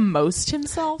actually the most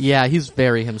himself. Yeah, he's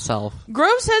very himself.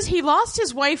 Grove says he lost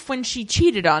his wife when she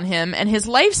cheated on him, and his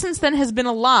life since then has been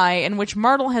a lie in which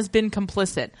Martle has been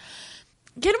complicit.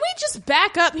 Can we just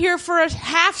back up here for a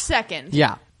half second?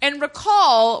 Yeah. And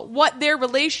recall what their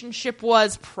relationship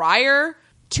was prior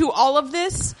to all of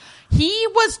this? He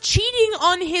was cheating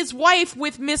on his wife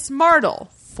with Miss Martle.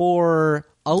 For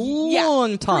a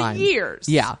long time. For years.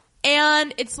 Yeah.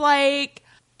 And it's like,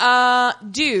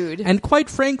 dude. And quite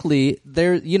frankly,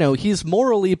 he's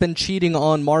morally been cheating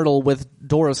on Martle with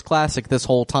Doris Classic this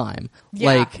whole time.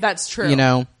 Yeah, that's true.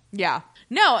 Yeah.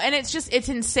 No, and it's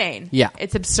insane. Yeah.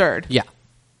 It's absurd. Yeah.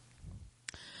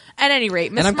 At any rate,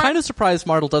 and I'm kind of surprised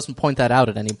Martle doesn't point that out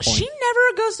at any point. She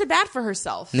never goes to bat for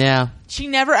herself. Yeah. She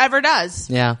never ever does.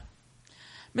 Yeah.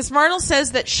 Miss Martle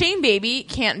says that Shane Baby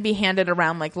can't be handed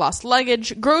around like lost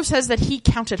luggage. Grove says that he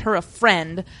counted her a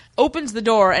friend, opens the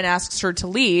door and asks her to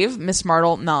leave. Miss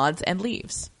Martle nods and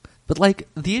leaves. But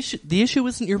the issue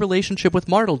isn't your relationship with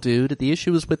Martle, dude. The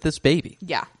issue is with this baby.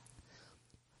 Yeah.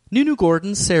 Nunu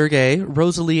Gordon, Sergei,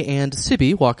 Rosalie, and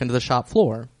Sibby walk into the shop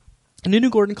floor.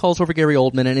 Nunu Gordon calls over Gary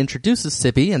Oldman and introduces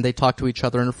Sibby, and they talk to each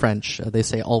other in French. They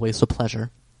say, "Always a pleasure."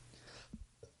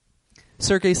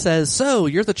 Sergei says, "So,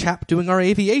 you're the chap doing our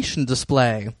aviation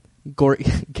display."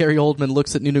 Gary Oldman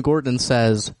looks at Nunu Gordon and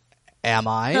says, "Am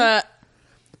I?"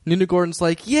 Nunu Gordon's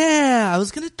like, "Yeah, I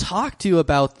was going to talk to you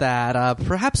about that.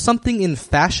 Perhaps something in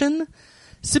fashion?"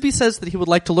 Sibby says that he would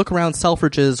like to look around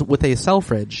Selfridge's with a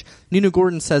Selfridge. Nunu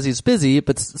Gordon says he's busy,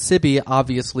 but Sibby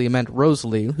obviously meant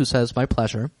Rosalie, who says, "My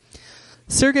pleasure."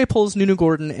 Sergei pulls Nunu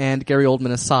Gordon and Gary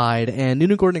Oldman aside, and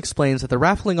Nunu Gordon explains that they're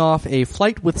raffling off a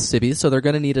flight with Sibby, so they're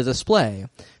going to need a display.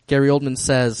 Gary Oldman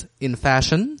says, "In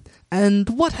fashion? And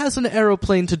what has an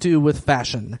aeroplane to do with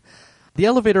fashion?" The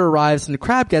elevator arrives and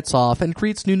Crabbe gets off and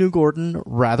greets Nunu Gordon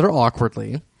rather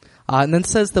awkwardly, and then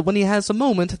says that when he has a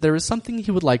moment, there is something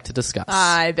he would like to discuss.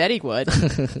 I bet he would.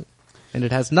 And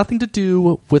it has nothing to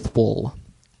do with wool.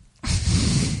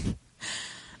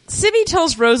 Sibby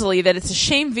tells Rosalie that it's a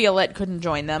shame Violette couldn't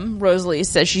join them. Rosalie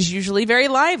says she's usually very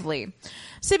lively.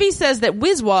 Sibby says that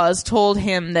Wizwaz told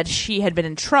him that she had been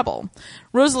in trouble.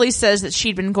 Rosalie says that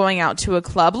she'd been going out to a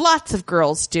club. Lots of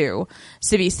girls do.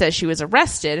 Sibby says she was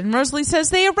arrested, and Rosalie says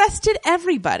they arrested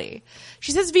everybody.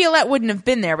 She says Violette wouldn't have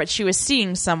been there, but she was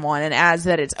seeing someone, and adds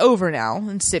that it's over now,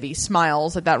 and Sibby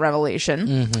smiles at that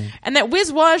revelation, and that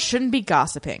Wizwaz shouldn't be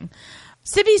gossiping.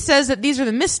 Sibby says that these are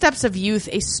the missteps of youth,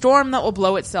 a storm that will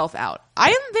blow itself out. I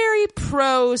am very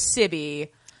pro-Sibby.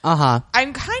 Uh-huh.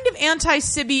 I'm kind of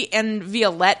anti-Sibby and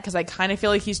Violette because I kind of feel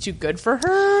like he's too good for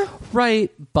her.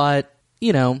 Right, but,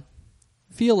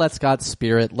 Violette's got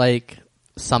spirit, like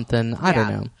something. I don't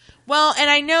know. Well, and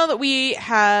I know that we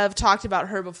have talked about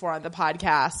her before on the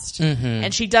podcast,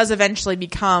 and she does eventually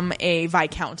become a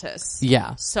Viscountess.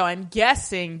 Yeah. So I'm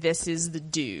guessing this is the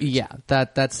dude. Yeah,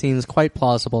 that seems quite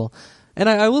plausible. And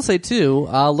I will say, too,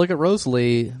 look at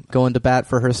Rosalie going to bat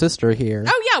for her sister here.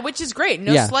 Oh, yeah, which is great.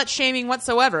 No slut-shaming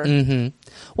whatsoever. Mm-hmm.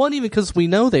 Well, and even because we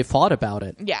know they fought about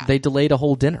it. Yeah. They delayed a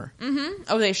whole dinner. Mm-hmm.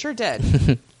 Oh, they sure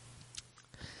did.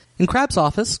 In Crabbe's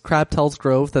office, Crabbe tells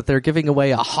Grove that they're giving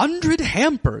away 100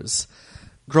 hampers.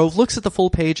 Grove looks at the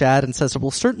full-page ad and says it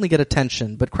will certainly get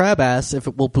attention, but Crabbe asks if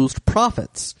it will boost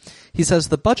profits. He says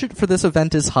the budget for this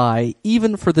event is high,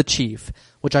 even for the chief,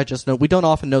 which I just note. We don't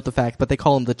often note the fact, but they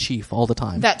call him the chief all the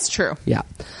time. That's true. Yeah.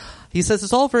 He says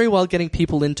it's all very well getting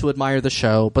people in to admire the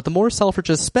show, but the more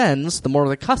Selfridges spends, the more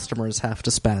the customers have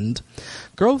to spend.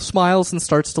 Grove smiles and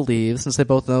starts to leave, since they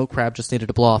both know Crabbe just needed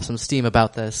to blow off some steam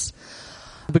about this.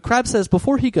 But Crabbe says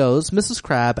before he goes, Mrs.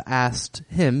 Crabbe asked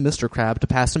him, Mr. Crabbe, to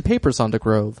pass some papers on to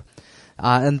Grove.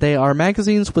 And they are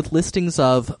magazines with listings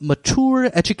of mature,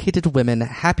 educated women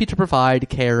happy to provide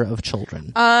care of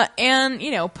children. And,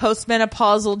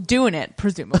 postmenopausal doing it,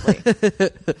 presumably.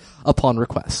 Upon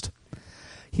request.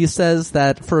 He says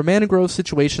that for a man in Grove's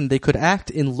situation, they could act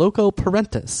in loco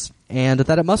parentis, and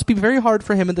that it must be very hard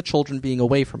for him and the children being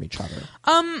away from each other.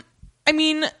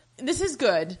 This is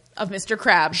good of Mr.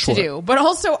 Crabbe to do, but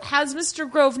also, has Mr.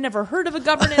 Grove never heard of a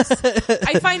governess?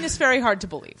 I find this very hard to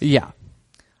believe. Yeah.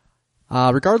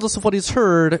 Regardless of what he's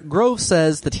heard, Grove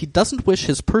says that he doesn't wish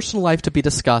his personal life to be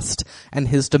discussed, and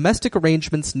his domestic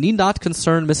arrangements need not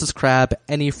concern Mrs. Crabbe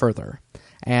any further.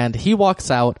 And he walks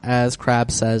out as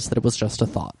Crabbe says that it was just a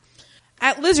thought.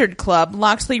 At Lizard Club,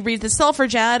 Loxley reads the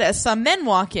Selfridge ad as some men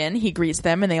walk in. He greets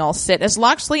them and they all sit. As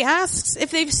Loxley asks if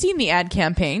they've seen the ad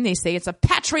campaign, they say it's a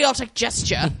patriotic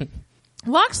gesture.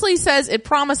 Loxley says it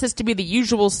promises to be the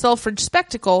usual Selfridge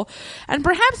spectacle, and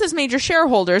perhaps as major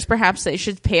shareholders, perhaps they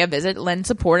should pay a visit, lend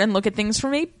support, and look at things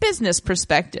from a business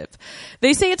perspective.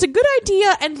 They say it's a good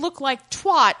idea and look like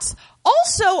twats.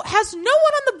 Also, has no one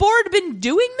on the board been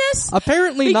doing this?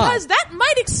 Apparently not. Because that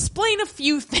might explain a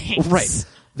few things. Right.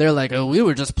 They're like, oh, we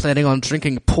were just planning on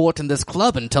drinking port in this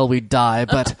club until we die,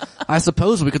 but I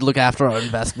suppose we could look after our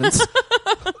investments.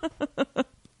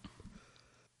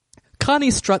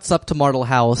 Connie struts up to Martle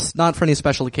House, not for any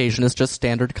special occasion, it's just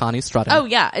standard Connie strutting. Oh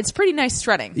yeah, it's pretty nice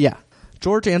strutting. Yeah.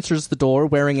 George answers the door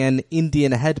wearing an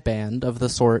Indian headband of the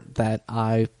sort that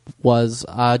I was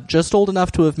just old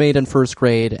enough to have made in first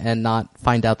grade and not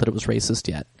find out that it was racist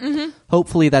yet. Mm-hmm.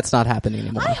 Hopefully that's not happening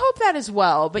anymore. I hope that as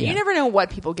well, but you never know what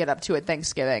people get up to at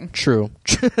Thanksgiving. True.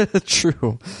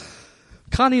 True.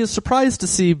 Connie is surprised to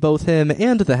see both him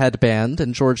and the headband,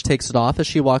 and George takes it off as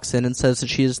she walks in and says that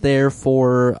she is there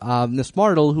for Miss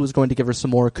Martle, who is going to give her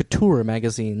some more couture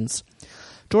magazines.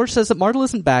 George says that Martle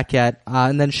isn't back yet,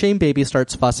 and then Shame Baby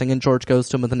starts fussing, and George goes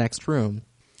to him in the next room.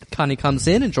 Connie comes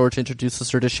in, and George introduces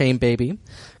her to Shame Baby.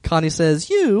 Connie says,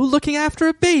 "You looking after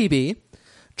a baby?"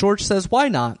 George says, "Why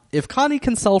not? If Connie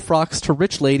can sell frocks to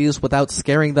rich ladies without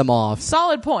scaring them off."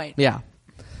 Solid point. Yeah.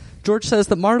 George says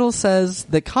that Martle says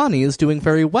that Connie is doing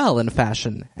very well in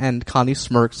fashion, and Connie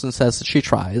smirks and says that she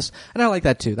tries. And I like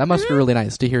that too. That must be really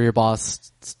nice to hear your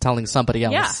boss telling somebody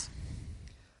else. Yeah.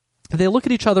 They look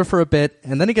at each other for a bit,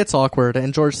 and then it gets awkward,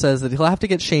 and George says that he'll have to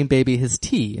get Shame Baby his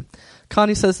tea.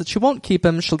 Connie says that she won't keep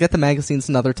him, she'll get the magazines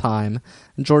another time.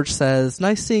 And George says,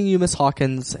 "Nice seeing you, Miss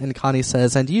Hawkins," and Connie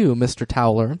says, "And you, Mr.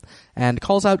 Towler," and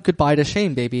calls out goodbye to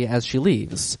Shame Baby as she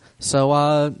leaves.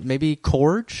 So, maybe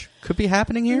Corge could be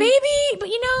happening here? Maybe, but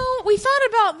we thought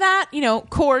about that,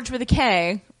 Corge with a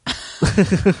K.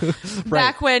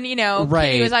 Back when,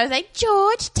 Right. Katie was always like,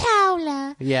 George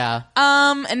Towler. Yeah.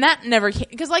 And that never came,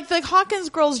 because the Hawkins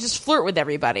girls just flirt with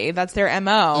everybody. That's their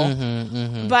MO.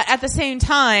 Mm-hmm. But at the same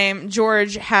time,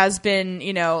 George has been,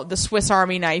 the Swiss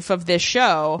Army knife of this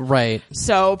show. Right.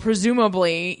 So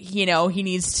presumably, he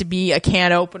needs to be a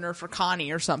can opener for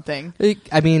Connie or something.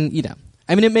 It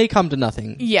may come to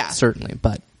nothing. Yeah. Certainly,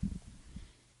 but.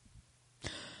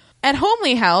 At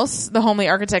Homely House, the homely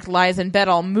architect lies in bed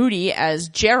all moody as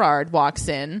Gerard walks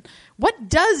in. What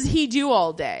does he do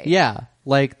all day? Yeah.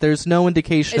 There's no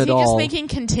indication at all. Is he just making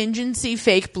contingency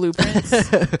fake blueprints?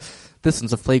 This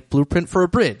one's a fake blueprint for a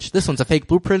bridge. This one's a fake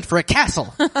blueprint for a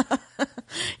castle.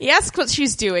 He asks what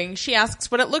she's doing. She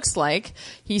asks what it looks like.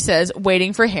 He says,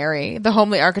 waiting for Harry. The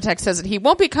homely architect says that he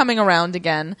won't be coming around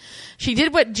again. She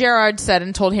did what Gerard said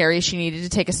and told Harry she needed to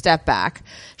take a step back.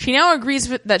 She now agrees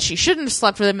that she shouldn't have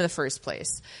slept with him in the first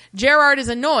place. Gerard is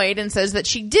annoyed and says that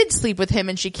she did sleep with him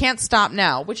and she can't stop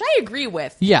now, which I agree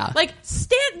with. Yeah.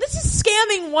 This is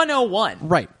scamming 101.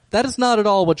 Right. That is not at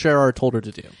all what Gerard told her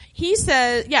to do. He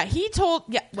says,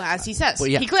 as he says,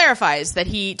 He clarifies that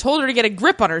he told her to get a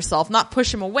grip on herself, not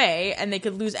push him away, and they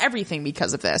could lose everything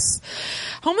because of this.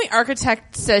 Homely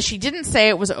architect says she didn't say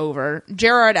it was over.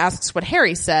 Gerard asks what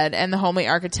Harry said, and the homely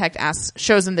architect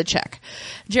shows him the check.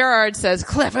 Gerard says,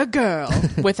 "Clever girl,"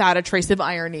 without a trace of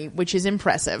irony, which is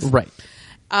impressive. Right.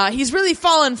 He's really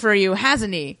fallen for you,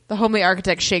 hasn't he? The homely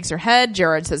architect shakes her head.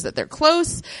 Gerard says that they're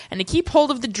close, and to keep hold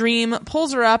of the dream,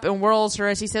 pulls her up and whirls her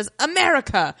as he says,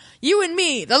 America! You and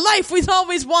me! The life we've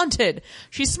always wanted!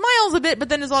 She smiles a bit, but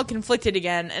then is all conflicted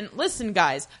again. And listen,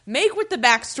 guys, make with the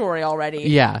backstory already.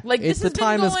 Yeah. Like, this has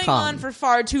been going on for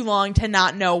far too long to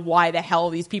not know why the hell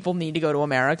these people need to go to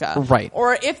America. Right.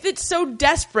 Or if it's so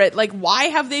desperate, like, why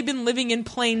have they been living in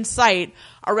plain sight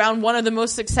around one of the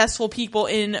most successful people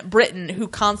in Britain who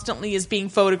constantly is being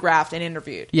photographed and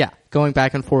interviewed? Yeah, going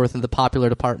back and forth in the popular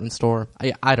department store.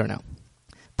 I don't know.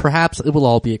 Perhaps it will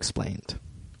all be explained.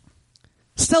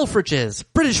 Selfridges,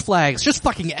 British flags, just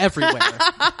fucking everywhere.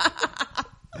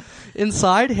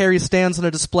 Inside, Harry stands on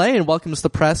a display and welcomes the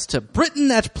press to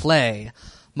Britain at Play.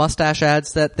 Mustache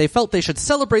adds that they felt they should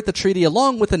celebrate the treaty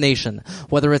along with the nation,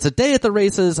 whether it's a day at the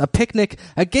races, a picnic,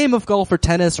 a game of golf or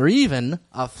tennis, or even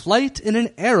a flight in an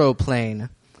aeroplane.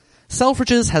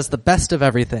 Selfridges has the best of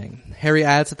everything. Harry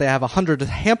adds that they have 100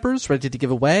 hampers ready to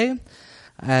give away,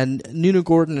 and Nunu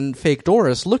Gordon and Fake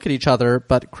Doris look at each other,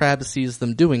 but Krabs sees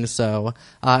them doing so,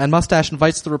 and Mustache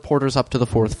invites the reporters up to the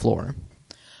 4th floor.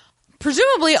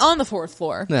 Presumably on the 4th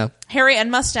floor. Yeah. Harry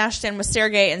and Mustache stand with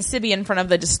Sergei and Sibby in front of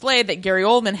the display that Gary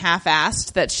Oldman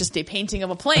half-assed. That's just a painting of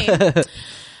a plane.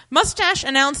 Mustache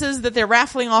announces that they're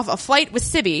raffling off a flight with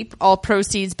Sibby, all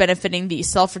proceeds benefiting the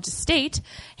Selfridge estate,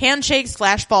 handshakes,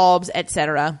 flashbulbs,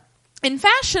 etc. In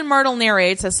fashion, Myrtle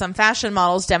narrates as some fashion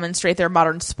models demonstrate their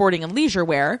modern sporting and leisure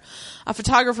wear. A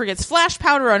photographer gets flash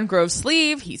powder on Grove's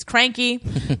sleeve. He's cranky.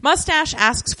 Mustache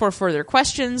asks for further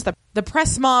questions. The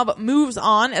press mob moves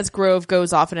on as Grove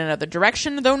goes off in another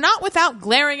direction, though not without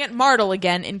glaring at Myrtle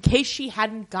again in case she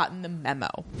hadn't gotten the memo.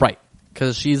 Right.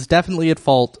 Because she's definitely at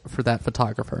fault for that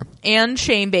photographer. And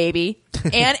Shane Baby.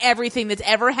 And everything that's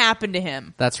ever happened to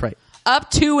him. That's right.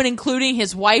 Up to and including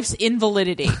his wife's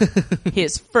invalidity.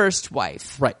 His first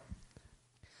wife. Right.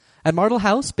 At Martle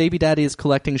House, Baby Daddy is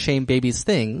collecting Shame Baby's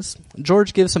things.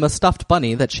 George gives him a stuffed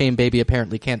bunny that Shame Baby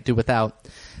apparently can't do without.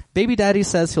 Baby Daddy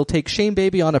says he'll take Shame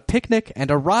Baby on a picnic and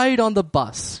a ride on the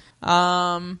bus.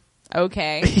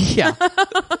 Okay. Yeah.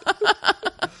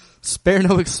 Spare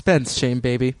no expense, Shame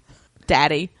Baby.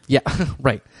 Daddy. Yeah,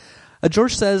 right.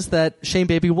 George says that Shame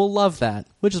Baby will love that,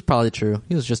 which is probably true.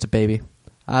 He was just a baby.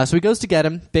 So he goes to get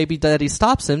him. Baby Daddy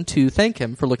stops him to thank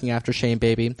him for looking after Shame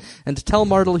Baby and to tell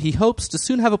Martle he hopes to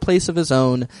soon have a place of his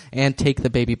own and take the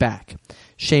baby back.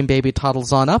 Shame Baby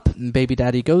toddles on up, and Baby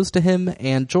Daddy goes to him,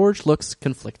 and George looks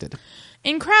conflicted.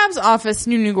 In Crab's office,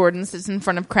 Nunu Gordon sits in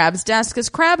front of Crab's desk as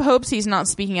Crab hopes he's not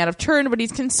speaking out of turn, but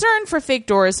he's concerned for Fake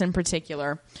Doris in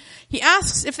particular. He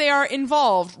asks if they are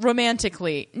involved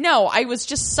romantically. No, I was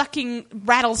just sucking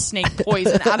rattlesnake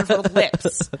poison out of her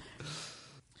lips.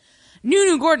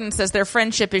 Nunu Gordon says their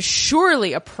friendship is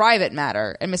surely a private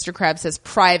matter, and Mr. Crab says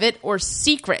private or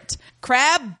secret.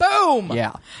 Crab, boom!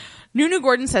 Yeah. Nunu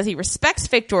Gordon says he respects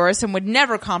Fake Doris and would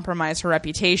never compromise her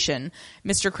reputation.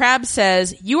 Mr. Crab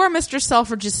says, you are Mr.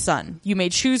 Selfridge's son. You may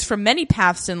choose from many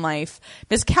paths in life.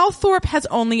 Miss Calthorpe has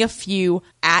only a few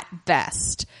at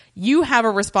best. You have a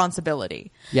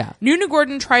responsibility. Yeah. Nunu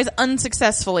Gordon tries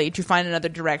unsuccessfully to find another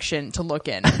direction to look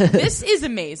in. This is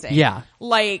amazing. Yeah.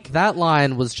 Like, that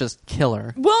line was just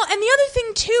killer. well, and the other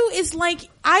thing too is like,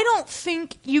 I don't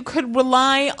think you could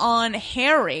rely on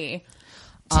Harry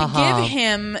to give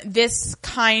him this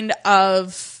kind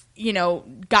of, you know,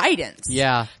 guidance.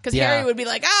 Yeah. Because Harry would be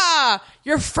like,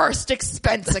 your first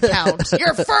expense account,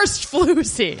 your first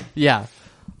floozy. Yeah.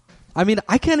 I mean,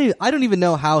 I don't even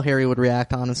know how Harry would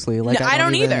react, honestly. Like, No, I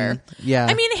don't either. Yeah.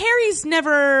 I mean, Harry's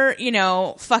never, you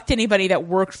know, fucked anybody that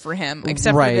worked for him,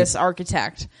 except for this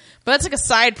architect. But that's like a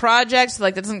side project, so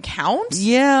like that doesn't count.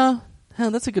 Yeah.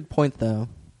 That's a good point, though.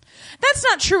 That's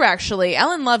not true, actually.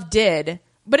 Ellen Love did.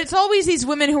 But it's always these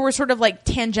women who were sort of like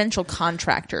tangential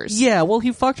contractors. Yeah, well,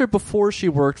 he fucked her before she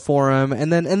worked for him,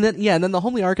 and then the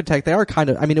homely architect, they are kind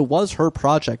of, I mean, it was her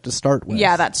project to start with.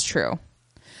 Yeah, that's true.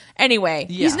 Anyway,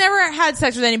 he's never had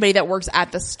sex with anybody that works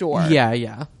at the store.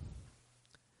 Yeah.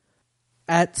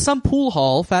 At some pool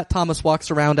hall, Fat Thomas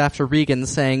walks around after Regan,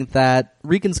 saying that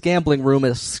Regan's gambling room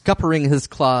is scuppering his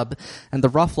club, and the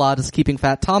rough lot is keeping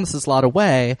Fat Thomas's lot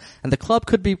away, and the club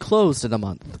could be closed in a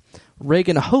month.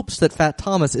 Regan hopes that Fat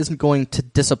Thomas isn't going to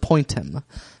disappoint him.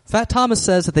 Fat Thomas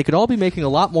says that they could all be making a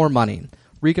lot more money.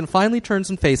 Regan finally turns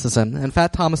and faces him, and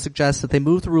Fat Thomas suggests that they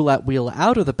move the roulette wheel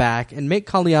out of the back and make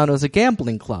Colliano's a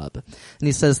gambling club. And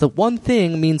he says that one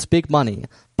thing means big money.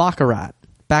 Baccarat.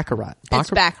 It's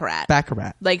Baccarat.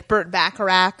 Baccarat. Like Burt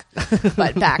Bacharach,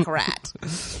 but Baccarat.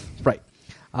 Right.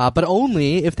 But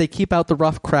only if they keep out the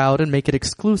rough crowd and make it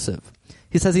exclusive.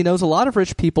 He says he knows a lot of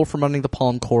rich people from running the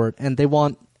Palm Court, and they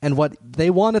want and what they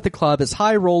want at the club is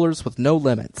high rollers with no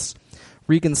limits.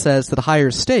 Regan says that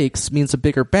higher stakes means a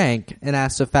bigger bank and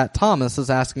asks if Fat Thomas is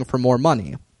asking for more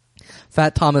money.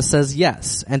 Fat Thomas says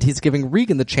yes, and he's giving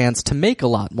Regan the chance to make a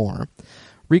lot more.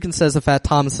 Regan says that Fat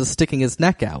Thomas is sticking his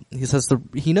neck out. He says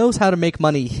he knows how to make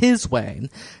money his way,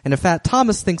 and if Fat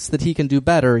Thomas thinks that he can do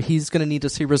better, he's going to need to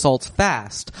see results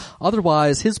fast.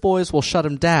 Otherwise, his boys will shut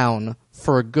him down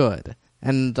for good.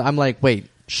 And I'm like, wait,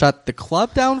 shut the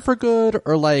club down for good,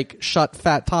 or like shut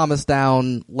Fat Thomas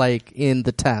down like in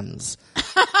the Thames?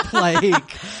 Like,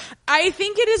 I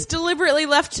think it is deliberately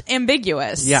left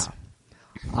ambiguous. yeah.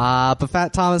 But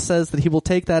Fat Thomas says that he will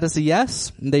take that as a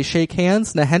yes, and they shake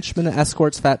hands, and a henchman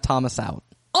escorts Fat Thomas out.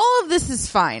 All of this is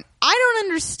fine. I don't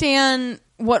understand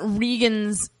what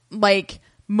Regan's, like,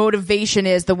 motivation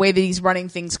is, the way that he's running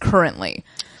things currently.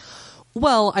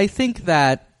 Well, I think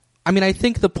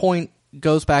the point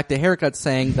goes back to Haircut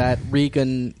saying that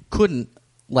Regan couldn't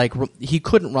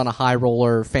run a high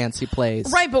roller fancy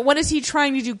plays. Right, but what is he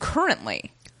trying to do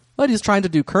currently? What he's trying to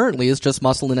do currently is just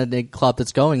muscle in a big club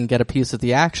that's going and get a piece of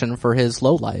the action for his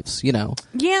lowlifes, you know.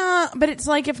 Yeah, but it's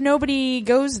like if nobody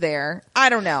goes there, I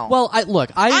don't know. Well,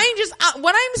 what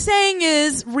I'm saying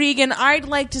is, Regan, I'd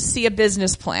like to see a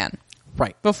business plan.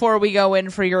 Right. Before we go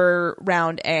in for your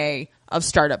round A of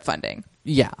startup funding.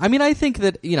 Yeah. I mean, I think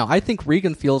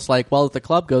Regan feels like, well, if the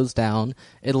club goes down,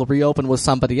 it'll reopen with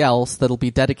somebody else that'll be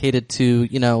dedicated to,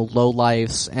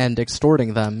 lowlifes and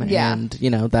extorting them. Yeah. And,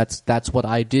 that's what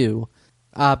I do.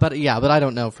 But I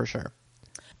don't know for sure.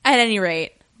 At any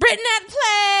rate, Britain at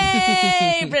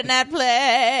play! Britain at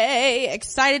play!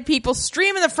 Excited people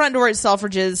stream in the front door at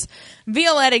Selfridge's.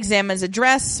 Violette examines a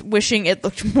dress, wishing it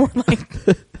looked more like...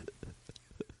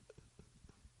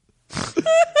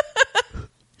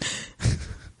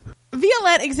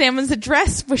 Violette examines the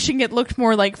dress, wishing it looked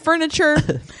more like furniture.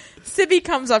 Sibby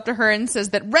comes up to her and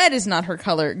says that red is not her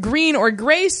color. Green or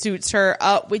gray suits her,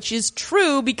 which is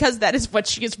true because that is what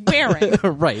she is wearing.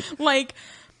 Right. Like,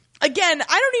 again,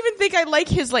 I don't even think I like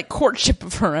his, like, courtship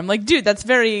of her. I'm like, dude, that's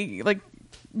very, like,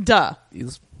 duh.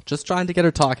 He's just trying to get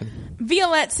her talking.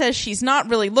 Violette says she's not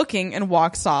really looking and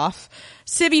walks off.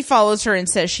 Sibby follows her and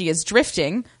says she is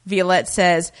drifting. Violette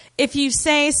says, if you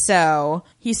say so.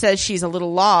 He says she's a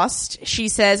little lost. She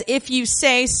says, if you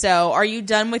say so, are you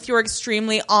done with your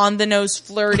extremely on-the-nose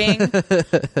flirting?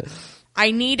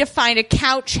 I need to find a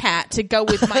couch hat to go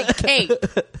with my cape.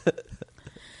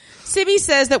 Sibby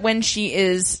says that when she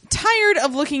is tired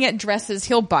of looking at dresses,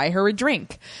 he'll buy her a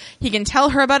drink. He can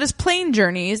tell her about his plane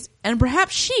journeys, and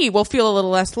perhaps she will feel a little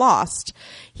less lost.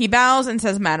 He bows and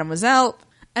says, Mademoiselle,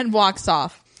 and walks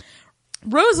off.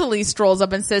 Rosalie strolls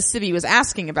up and says Sibby was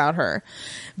asking about her.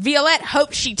 Violette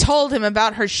hopes she told him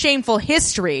about her shameful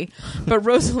history, but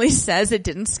Rosalie says it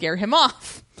didn't scare him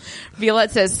off.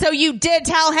 Violette says, so you did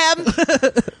tell him?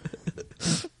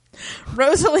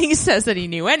 Rosalie says that he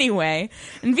knew anyway,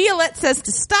 and Violette says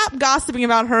to stop gossiping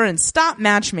about her and stop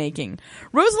matchmaking.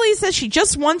 Rosalie says she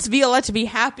just wants Violette to be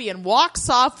happy and walks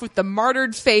off with the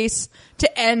martyred face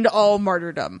to end all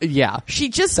martyrdom. Yeah. She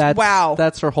just, wow.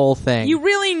 That's her whole thing. You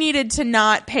really needed to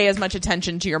not pay as much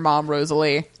attention to your mom,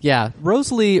 Rosalie. Yeah.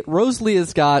 Rosalie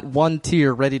has got one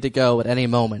tear ready to go at any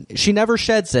moment. She never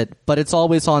sheds it, but it's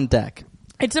always on deck.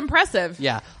 It's impressive.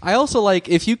 Yeah. I also like,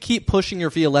 if you keep pushing your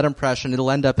Violette impression,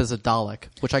 it'll end up as a Dalek,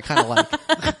 which I kind of like.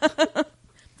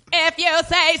 If you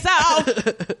say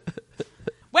so.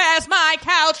 Where's my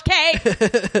couch cake?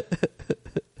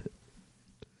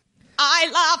 I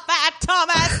love Fat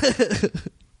Thomas.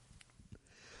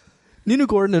 Nunu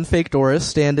Gordon and Fake Doris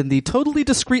stand in the totally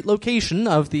discreet location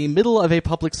of the middle of a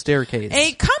public staircase.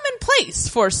 A common place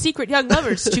for secret young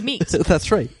lovers to meet.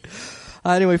 That's right.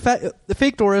 Anyway,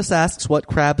 Fake Doris asks what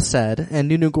Crab said, and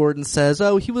Nunu Gordon says,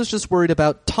 oh, he was just worried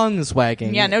about tongues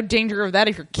wagging. Yeah, no danger of that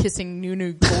if you're kissing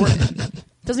Nunu Gordon.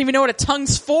 Doesn't even know what a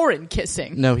tongue's for in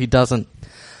kissing. No, he doesn't.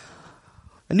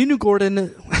 And Nunu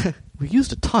Gordon, we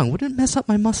used a tongue. Wouldn't it mess up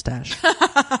my mustache?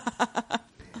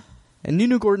 And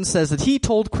Nunu Gordon says that he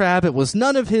told Crab it was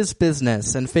none of his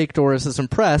business, and Fake Doris is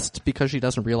impressed because she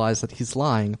doesn't realize that he's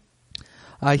lying.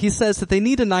 He says that they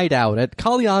need a night out at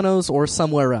Caliano's or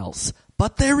somewhere else.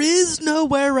 But there is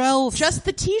nowhere else. Just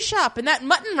the tea shop and that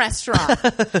mutton restaurant.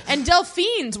 And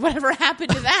Delphine's, whatever happened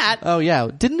to that. Oh, yeah.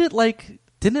 Didn't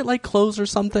it close or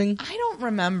something? I don't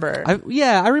remember.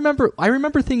 I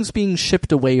remember things being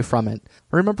shipped away from it.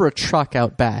 I remember a truck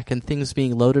out back and things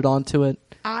being loaded onto it.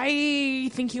 I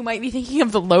think you might be thinking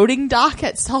of the loading dock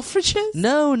at Selfridge's.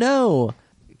 No.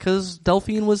 Because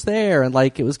Delphine was there and,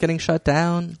 it was getting shut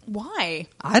down. Why?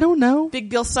 I don't know.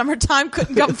 Big Bill Summertime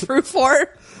couldn't come through for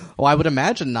her? Well, I would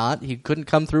imagine not. He couldn't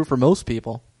come through for most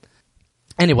people.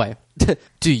 Anyway,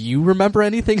 do you remember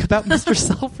anything about Mr.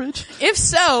 Selfridge? If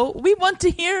so, we want to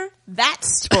hear that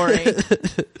story.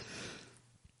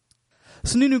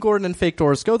 So Nunu Gordon and Fake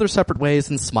Doris go their separate ways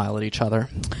and smile at each other.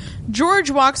 George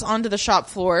walks onto the shop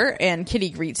floor and Kitty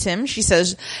greets him. She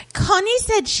says, Connie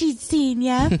said she'd seen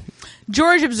ya.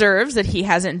 George observes that he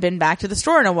hasn't been back to the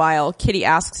store in a while. Kitty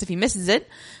asks if he misses it.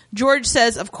 George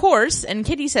says, of course, and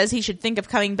Kitty says he should think of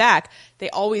coming back. They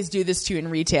always do this to you in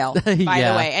retail, by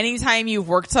the way. Anytime you've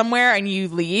worked somewhere and you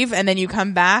leave and then you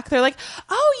come back, they're like,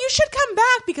 oh, you should come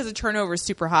back because the turnover is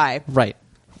super high. Right.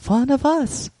 One of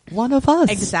us.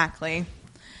 Exactly.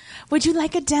 Would you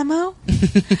like a demo?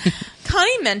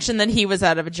 Connie mentioned that he was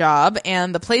out of a job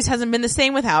and the place hasn't been the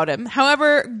same without him.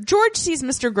 However, George sees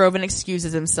Mr. Grove and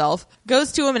excuses himself,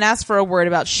 goes to him and asks for a word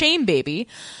about Shame Baby.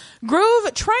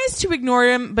 Grove tries to ignore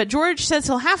him, but George says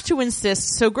he'll have to insist,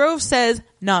 so Grove says,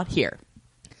 not here.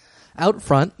 Out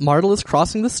front, Myrtle is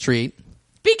crossing the street.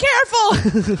 Be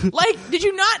careful! Like, did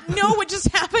you not know what just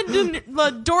happened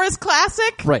in Doris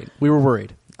Classic? Right, we were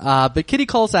worried. But Kitty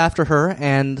calls after her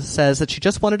and says that she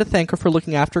just wanted to thank her for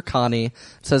looking after Connie,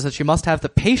 says that she must have the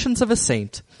patience of a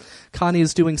saint. Connie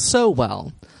is doing so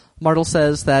well. Myrtle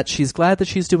says that she's glad that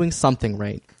she's doing something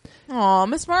right. Aw,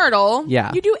 Miss Myrtle.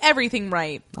 Yeah. You do everything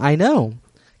right. I know.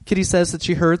 Kitty says that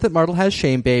she heard that Myrtle has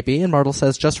Shame Baby, and Myrtle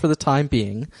says just for the time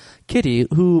being. Kitty,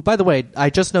 who, by the way, I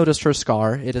just noticed her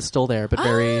scar. It is still there, but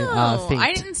very faint.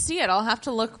 I didn't see it. I'll have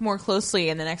to look more closely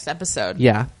in the next episode.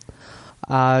 Yeah.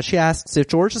 She asks if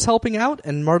George is helping out,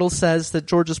 and Myrtle says that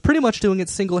George is pretty much doing it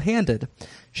single-handed.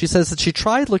 She says that she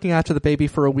tried looking after the baby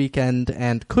for a weekend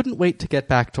and couldn't wait to get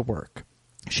back to work.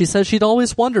 She says she'd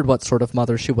always wondered what sort of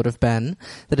mother she would have been,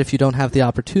 that if you don't have the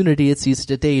opportunity, it's easy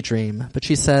to daydream. But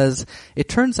she says, it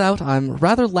turns out I'm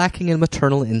rather lacking in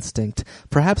maternal instinct.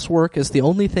 Perhaps work is the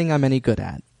only thing I'm any good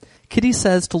at. Kitty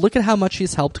says to look at how much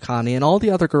she's helped Connie and all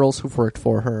the other girls who've worked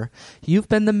for her. You've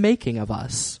been the making of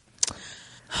us.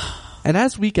 And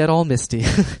as we get all misty,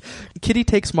 Kitty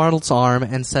takes Myrtle's arm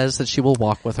and says that she will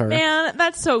walk with her. Man,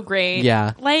 that's so great.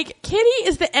 Yeah. Like, Kitty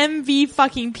is the MV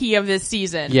fucking P of this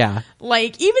season. Yeah.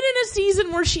 Like, even in a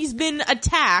season where she's been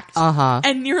attacked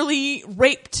and nearly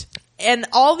raped and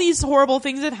all these horrible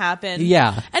things have happened.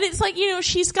 Yeah. And it's like, you know,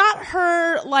 she's got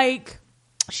her, like,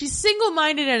 she's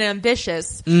single-minded and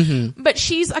ambitious, but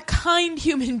she's a kind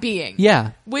human being.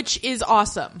 Yeah. Which is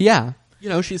awesome. Yeah. You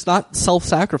know, she's not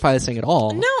self-sacrificing at all.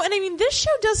 No, and I mean, this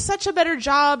show does such a better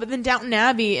job than Downton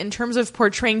Abbey in terms of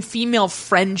portraying female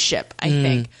friendship, I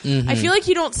think. I feel like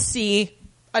you don't see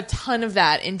a ton of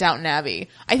that in Downton Abbey.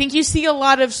 I think you see a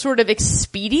lot of sort of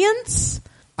expedience.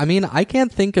 I mean, I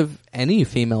can't think of any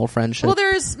female friendship. Well,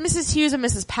 there's Mrs. Hughes and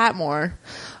Mrs. Patmore.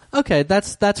 Okay,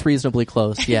 that's reasonably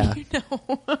close, yeah. You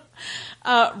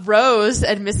know, Rose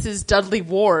and Mrs. Dudley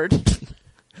Ward.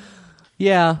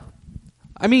 Yeah.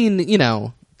 I mean, you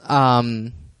know,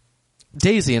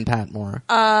 Daisy and Patmore.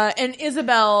 And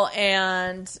Isabel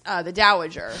and the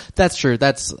Dowager. That's true.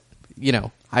 That's, you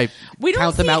know, we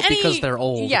count them out because they're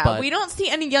old. Yeah, but we don't see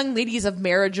any young ladies of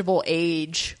marriageable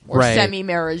age or right.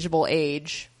 semi-marriageable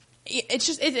age. It's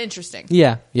interesting.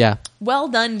 Yeah, yeah. Well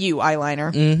done, you,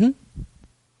 eyeliner.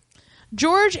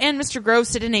 George and Mr. Grove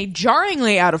sit in a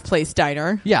jarringly out-of-place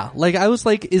diner. Yeah, like, I was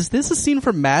like, is this a scene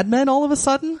from Mad Men all of a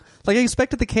sudden? Like, I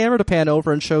expected the camera to pan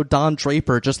over and show Don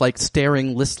Draper just, like,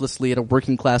 staring listlessly at a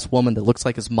working-class woman that looks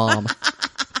like his mom.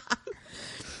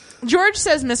 George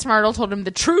says Miss Myrtle told him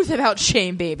the truth about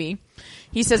Shame Baby.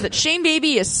 He says that Shame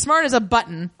Baby is smart as a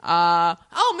button.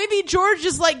 Maybe George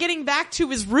is, like, getting back to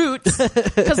his roots.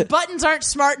 Because buttons aren't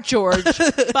smart, George.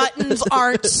 Buttons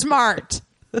aren't smart.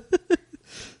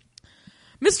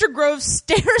 Mr. Grove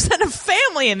stares at a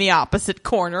family in the opposite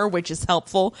corner, which is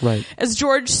helpful. Right. As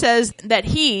George says that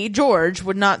he, George,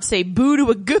 would not say boo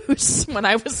to a goose when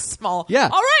I was small. Yeah.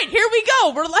 All right, here we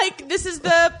go. We're like, this is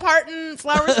the part in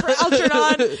Flowers for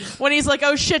Algernon when he's like,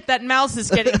 oh shit, that mouse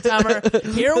is getting dumber.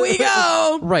 Here we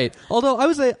go. Right. Although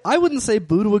I wouldn't say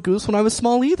boo to a goose when I was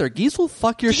small either. Geese will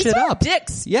fuck your shit up.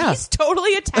 Dicks. Yeah. Geese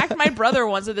totally attacked my brother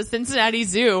once at the Cincinnati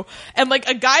Zoo. And like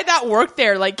a guy that worked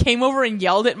there like came over and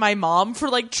yelled at my mom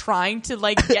for like trying to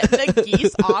like get the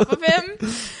geese off of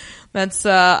him. That's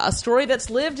a story that's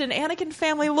lived in Anakin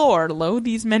family lore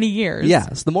these many years.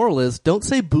 Yes, the moral is don't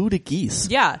say boo to geese.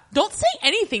 Yeah, don't say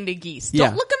anything to geese. Yeah.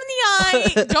 Don't look them in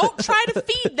the eye. Don't try to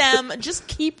feed them. Just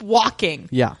keep walking.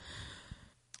 Yeah.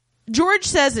 George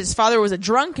says his father was a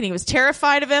drunk and he was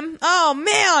terrified of him. Oh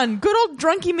man, good old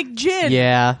drunky McGinn.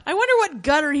 Yeah. I wonder what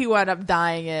gutter he wound up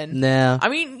dying in. Nah. I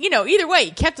mean, you know, either way,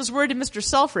 he kept his word to Mr.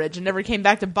 Selfridge and never came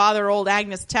back to bother old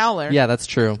Agnes Towler. Yeah, that's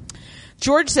true.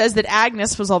 George says that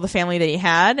Agnes was all the family that he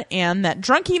had, and that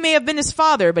Drunky may have been his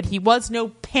father, but he was no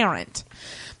parent.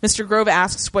 Mr. Grove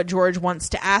asks what George wants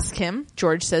to ask him.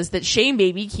 George says that Shame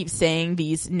Baby keeps saying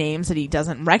these names that he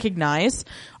doesn't recognize.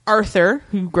 Arthur,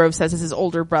 who Grove says is his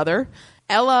older brother.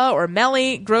 Ella or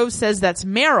Melly. Grove says that's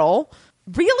Meryl.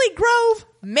 Really, Grove?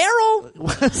 Meryl?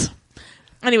 What?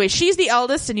 Anyway, she's the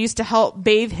eldest and used to help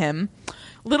bathe him.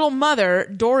 Little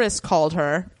Mother, Doris called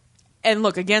her. And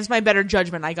look, against my better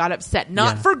judgment, I got upset.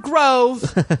 Not for Grove,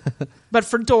 but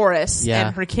for Doris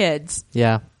and her kids.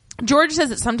 Yeah. George says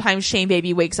that sometimes Shame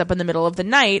Baby wakes up in the middle of the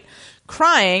night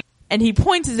crying, and he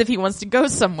points as if he wants to go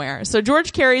somewhere. So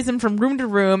George carries him from room to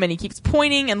room, and he keeps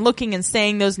pointing and looking and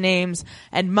saying those names,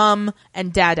 and Mum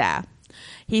and Dada.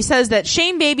 He says that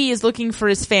Shame Baby is looking for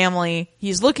his family.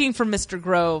 He's looking for Mr.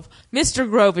 Grove. Mr.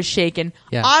 Grove is shaken.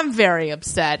 Yeah. I'm very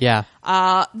upset. Yeah.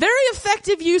 Very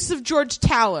effective use of George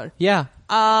Towler. Yeah.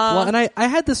 Well, and I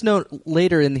had this note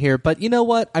later in here, but you know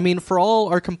what? I mean, for all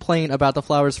our complaint about the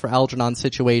Flowers for Algernon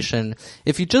situation,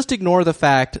 if you just ignore the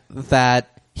fact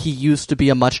that he used to be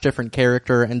a much different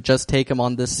character and just take him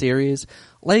on this series,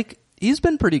 like, he's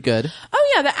been pretty good.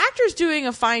 Oh yeah, the actor's doing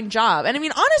a fine job. And I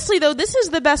mean, honestly though, this is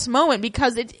the best moment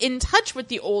because it's in touch with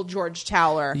the old George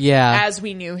Towler as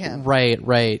we knew him.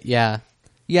 Right, yeah.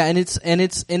 Yeah, and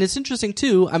it's interesting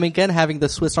too. I mean, again, having the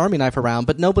Swiss Army knife around,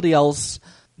 but nobody else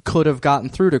could have gotten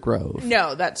through to Grove.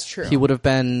 No, that's true. He would have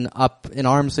been up in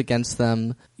arms against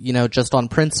them, you know, just on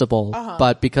principle.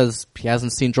 But because he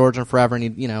hasn't seen George in forever, and he,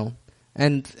 you know,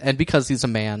 and because he's a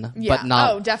man, but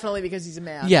not. Oh, definitely because he's a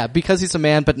man. Yeah, because he's a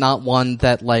man, but not one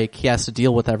that like he has to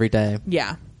deal with every day.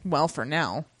 Yeah. Well, for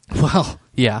now. Well,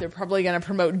 yeah. They're probably going to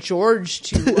promote George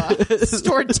to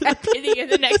store deputy in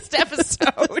the next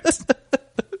episode.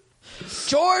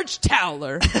 George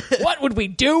Towler, what would we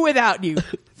do without you?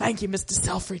 Thank you, Mr.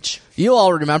 Selfridge. You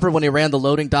all remember when he ran the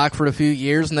loading dock for a few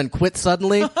years and then quit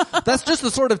suddenly? That's just the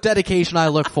sort of dedication I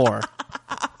look for.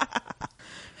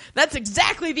 That's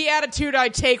exactly the attitude I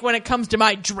take when it comes to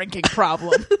my drinking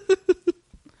problem.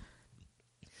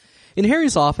 In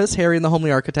Harry's office, Harry and the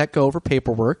homely architect go over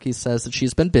paperwork. He says that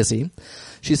she's been busy.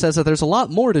 She says that there's a lot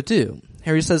more to do.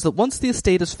 Harry says that once the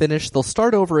estate is finished, they'll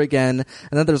start over again,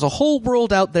 and that there's a whole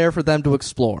world out there for them to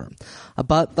explore.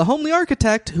 But the homely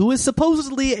architect, who is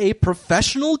supposedly a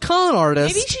professional con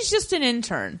artist... Maybe she's just an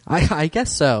intern. I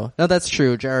guess so. No, that's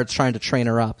true. Jared's trying to train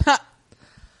her up.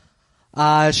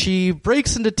 She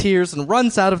breaks into tears and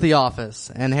runs out of the office.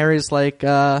 And Harry's like,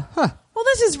 Well,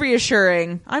 this is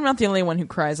reassuring. I'm not the only one who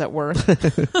cries at work.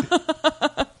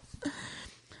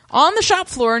 On the shop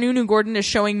floor, Nunu Gordon is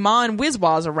showing Ma and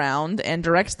Wizwaz around and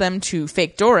directs them to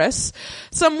fake Doris.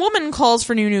 Some woman calls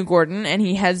for Nunu Gordon, and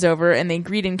he heads over and they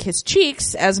greet and kiss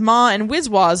cheeks as Ma and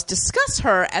Wizwaz discuss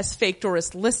her as fake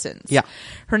Doris listens. Yeah.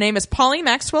 Her name is Polly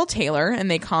Maxwell Taylor,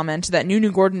 and they comment that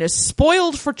Nunu Gordon is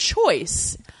spoiled for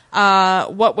choice.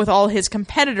 What with all his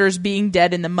competitors being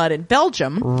dead in the mud in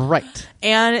Belgium. Right.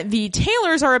 And the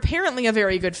Taylors are apparently a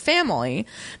very good family.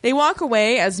 They walk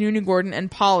away as Nunu Gordon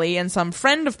and Polly and some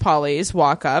friend of Polly's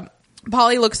walk up.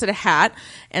 Polly looks at a hat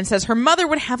and says her mother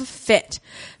would have a fit.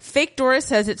 Fake Doris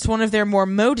says it's one of their more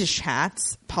modish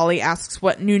hats. Polly asks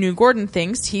what Nunu Gordon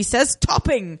thinks. He says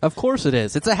topping. Of course it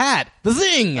is. It's a hat. The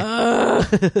zing!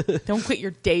 Don't quit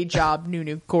your day job,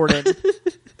 Nunu Gordon.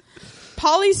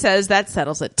 Polly says that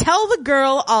settles it. Tell the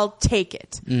girl I'll take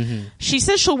it. Mm-hmm. She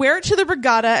says she'll wear it to the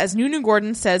regatta as Nunu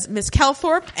Gordon says Miss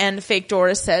Calthorpe, and fake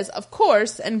Doris says of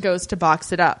course and goes to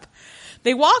box it up.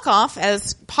 They walk off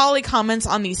as Polly comments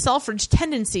on the Selfridge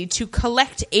tendency to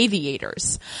collect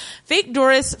aviators. Fake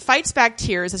Doris fights back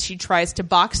tears as she tries to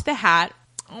box the hat.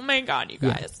 Oh my god, you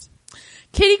guys. Yeah.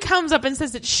 Kitty comes up and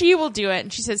says that she will do it,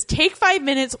 and she says, take 5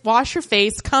 minutes, wash your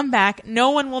face, come back,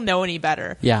 no one will know any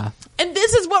better. Yeah. And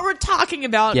this is what we're talking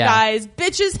about, guys.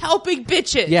 Bitches helping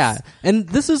bitches. Yeah. And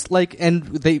this is like,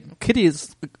 and Kitty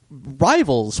is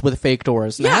rivals with fake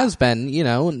Doris, and has been, you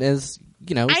know, as,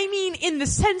 you know. I mean, in the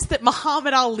sense that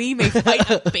Muhammad Ali may fight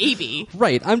a baby.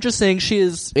 Right. I'm just saying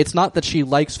it's not that she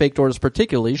likes fake Doris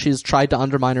particularly, she's tried to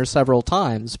undermine her several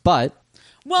times, but.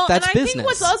 Well, that's and I business. think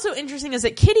what's also interesting is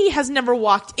that Kitty has never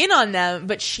walked in on them,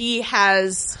 but she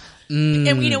has, and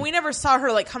you know, we never saw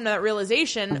her like come to that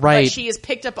realization, right. But she has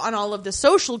picked up on all of the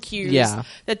social cues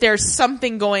that there's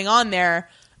something going on there.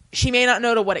 She may not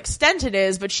know to what extent it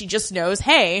is, but she just knows,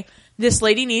 hey, this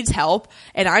lady needs help,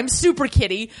 and I'm super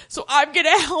Kitty, so I'm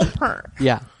gonna help her.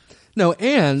 Yeah. No,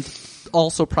 and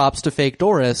also props to fake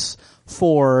Doris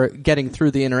for getting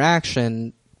through the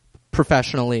interaction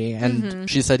professionally, and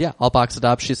she said, yeah, I'll box it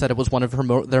up. She said it was one of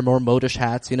their more modish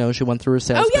hats, you know, she went through her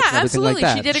sales pitch and everything absolutely. like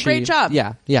that. She did a great job.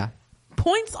 Yeah.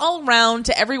 Points all around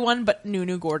to everyone but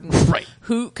Nunu Gordon. Right.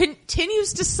 Who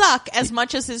continues to suck as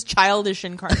much as his childish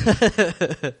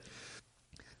incarnation.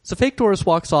 So Fake Doris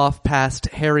walks off past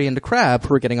Harry and Crabbe,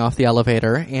 who are getting off the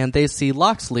elevator, and they see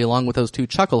Loxley along with those two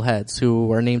chuckleheads,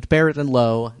 who are named Barrett and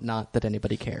Lowe, not that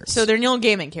anybody cares. So they're Neil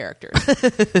Gaiman characters.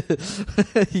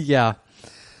 Yeah.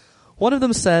 One of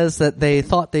them says that they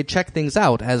thought they'd check things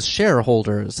out as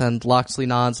shareholders, and Loxley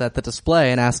nods at the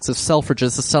display and asks if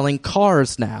Selfridges is selling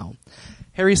cars now.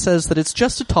 Harry says that it's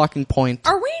just a talking point.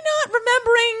 Are we not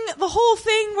remembering the whole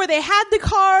thing where they had the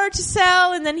car to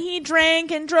sell and then he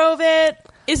drank and drove it?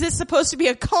 Is this supposed to be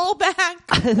a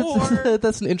callback? Or...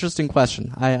 That's an interesting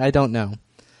question. I don't know.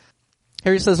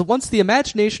 Harry says once the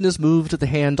imagination is moved, the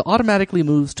hand automatically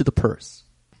moves to the purse.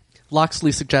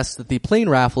 Loxley suggests that the plane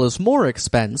raffle is more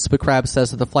expense, but Crabbe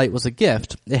says that the flight was a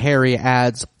gift. Harry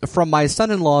adds, from my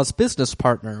son-in-law's business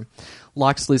partner.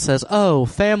 Loxley says, oh,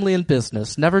 family and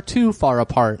business, never too far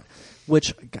apart.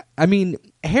 Which, I mean,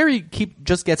 Harry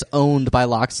just gets owned by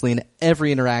Loxley in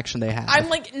every interaction they have. I'm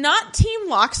like, not Team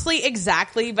Loxley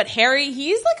exactly, but Harry,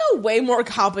 he's like a way more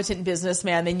competent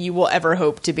businessman than you will ever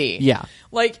hope to be. Yeah.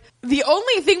 Like, the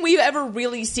only thing we've ever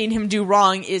really seen him do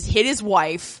wrong is hit his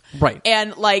wife. Right.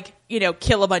 And, like, you know,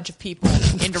 kill a bunch of people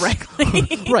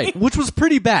indirectly. Right, which was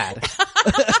pretty bad.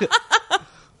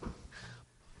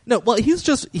 No, well,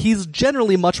 he's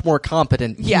generally much more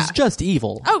competent. Yeah. He's just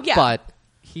evil. Oh, yeah. But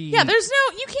yeah,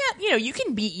 you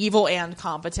can be evil and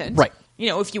competent. Right. You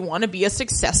know, if you want to be a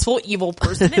successful evil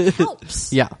person, it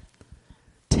helps. Yeah.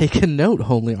 Take a note,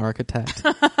 homely architect.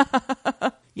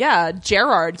 Yeah,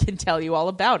 Gerard can tell you all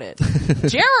about it.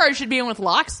 Gerard should be in with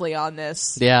Loxley on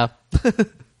this. Yeah.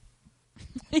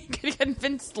 He could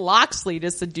convince Loxley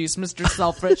to seduce Mr.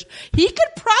 Selfridge. He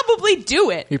could probably do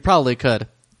it. He probably could.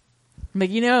 But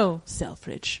you know,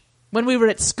 Selfridge, when we were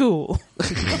at school.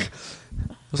 It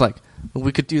was like,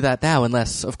 we could do that now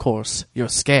unless, of course, you're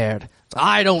scared.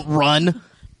 I don't run.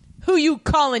 Who you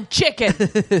calling chicken?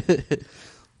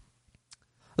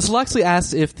 So Loxley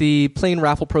asks if the plane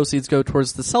raffle proceeds go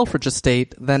towards the Selfridge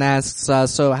estate, then asks,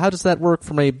 so how does that work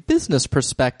from a business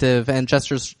perspective, and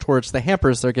gestures towards the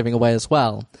hampers they're giving away as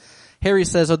well. Harry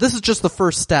says, oh, this is just the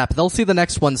first step. They'll see the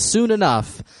next one soon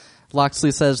enough.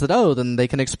 Loxley says that, oh, then they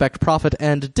can expect profit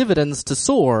and dividends to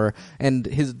soar, and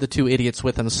the two idiots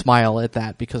with him smile at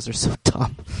that because they're so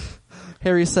dumb.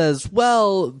 Harry says,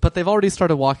 well, but they've already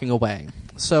started walking away.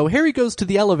 So Harry goes to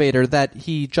the elevator that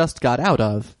he just got out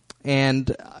of,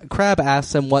 and Crabbe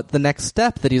asks him what the next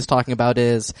step that he's talking about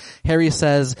is. Harry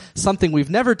says, something we've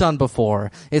never done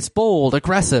before. It's bold,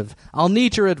 aggressive. I'll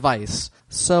need your advice.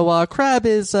 So Crabbe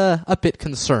is a bit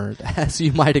concerned, as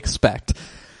you might expect.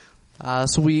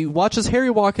 So we watch as Harry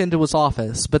walk into his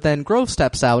office, but then Grove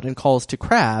steps out and calls to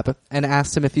Crabbe and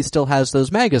asks him if he still has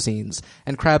those magazines.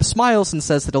 And Crabbe smiles and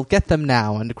says that he'll get them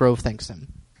now, and Grove thanks him.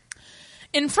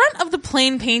 In front of the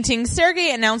plane painting,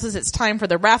 Sergei announces it's time for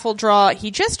the raffle draw.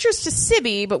 He gestures to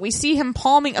Sibby, but we see him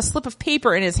palming a slip of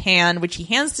paper in his hand, which he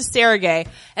hands to Sergei.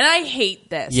 And I hate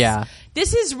this. Yeah.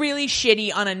 This is really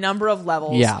shitty on a number of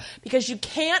levels. Yeah. Because you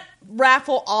can't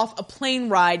raffle off a plane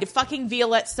ride to fucking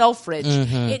Violette Selfridge.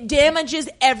 Mm-hmm. It damages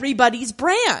everybody's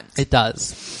brand. It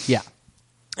does. Yeah.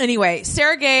 Anyway,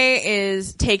 Sergei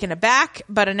is taken aback,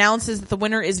 but announces that the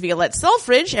winner is Violette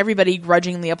Selfridge. Everybody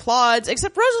grudgingly applauds,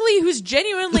 except Rosalie, who's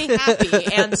genuinely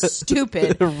happy and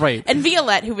stupid. Right. And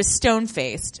Violette, who is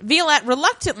stone-faced. Violette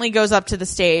reluctantly goes up to the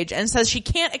stage and says she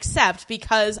can't accept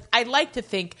because I like to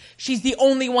think she's the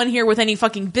only one here with any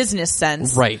fucking business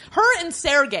sense. Right. Her and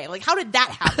Sergei. Like, how did that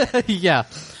happen? Yeah.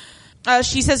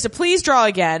 She says to please draw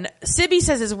again. Sibby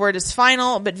says his word is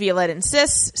final, but Violette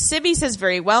insists. Sibby says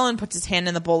very well and puts his hand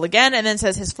in the bowl again, and then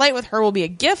says his flight with her will be a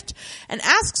gift, and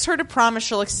asks her to promise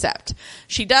she'll accept.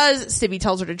 She does. Sibby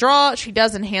tells her to draw. She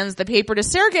does and hands the paper to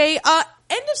Sergei. End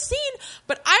of scene.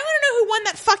 But I want to know who won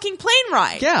that fucking plane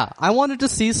ride. Yeah, I wanted to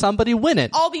see somebody win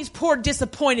it. All these poor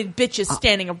disappointed bitches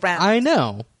standing around. I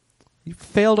know. You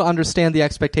fail to understand the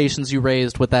expectations you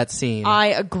raised with that scene. I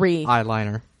agree.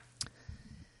 Eyeliner.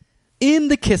 In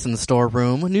the Kissin' Store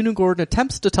room, Nunu Gordon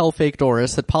attempts to tell Fake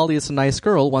Doris that Polly is a nice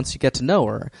girl once you get to know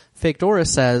her. Fake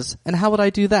Doris says, and how would I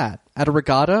do that? At a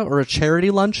regatta or a charity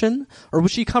luncheon? Or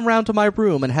would she come round to my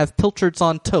room and have pilchards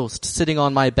on toast sitting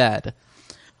on my bed?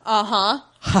 Uh-huh.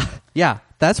 Yeah,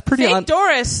 that's pretty... Fake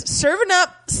Doris, serving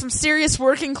up some serious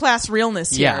working class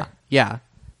realness here. Yeah.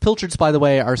 Pilchards, by the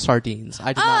way, are sardines.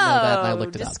 I did not know that, and I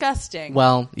looked it disgusting. up.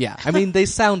 Well, yeah. I mean, they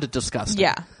sounded disgusting.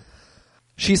 Yeah.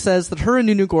 She says that her and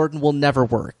Nunu Gordon will never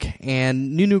work,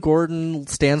 and Nunu Gordon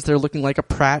stands there looking like a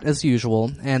prat as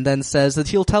usual, and then says that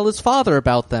he'll tell his father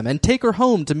about them and take her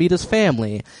home to meet his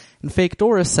family. And fake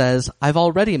Doris says, I've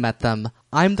already met them.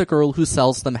 I'm the girl who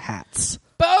sells them hats.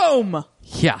 Boom!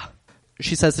 Yeah.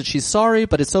 She says that she's sorry,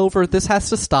 but it's over, this has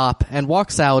to stop, and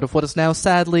walks out of what is now,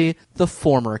 sadly, the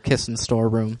former Kiss and Store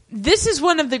room. This is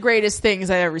one of the greatest things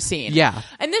I've ever seen. Yeah.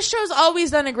 And this show's always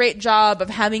done a great job of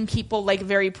having people, like,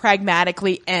 very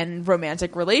pragmatically end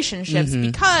romantic relationships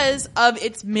because of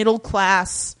its middle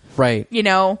class, Right. you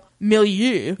know,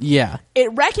 milieu. Yeah.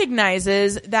 It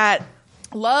recognizes that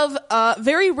love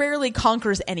very rarely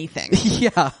conquers anything.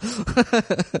 Yeah.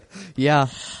 Yeah.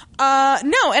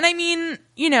 No, and I mean,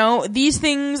 you know, these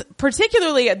things,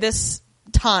 particularly at this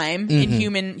time in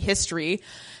human history,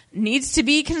 needs to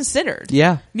be considered.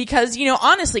 Yeah. Because, you know,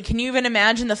 honestly, can you even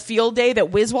imagine the field day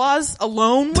that Wizwaz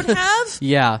alone would have?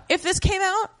 Yeah. If this came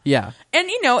out? Yeah. And,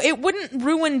 you know, it wouldn't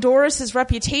ruin Doris's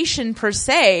reputation per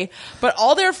se, but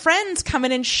all their friends come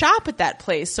in and shop at that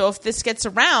place. So if this gets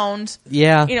around,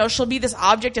 Yeah. you know, she'll be this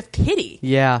object of pity.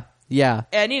 Yeah. Yeah.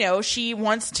 And, you know, she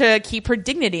wants to keep her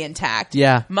dignity intact.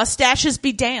 Yeah. Mustaches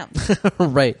be damned.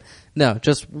 Right. No,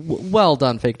 just well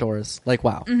done, fake Doris. Like,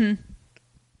 wow.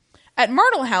 At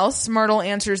Myrtle House, Myrtle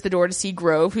answers the door to see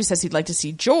Grove, who says he'd like to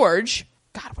see George.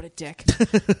 God, what a dick.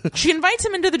 She invites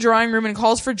him into the drawing room and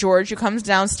calls for George, who comes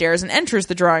downstairs and enters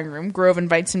the drawing room. Grove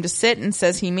invites him to sit and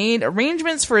says he made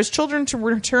arrangements for his children to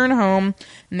return home,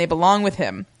 and they belong with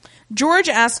him. George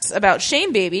asks about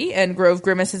Shane Baby, and Grove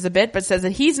grimaces a bit, but says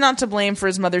that he's not to blame for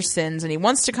his mother's sins, and he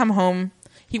wants him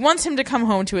to come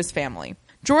home to his family.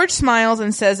 George smiles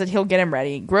and says that he'll get him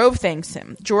ready. Grove thanks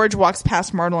him. George walks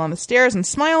past Myrtle on the stairs and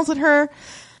smiles at her.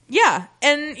 Yeah,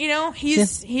 and, you know,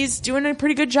 he's doing a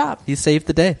pretty good job. He saved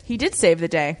the day. He did save the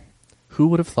day. Who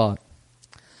would have thought?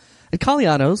 At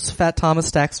Caliano's, Fat Thomas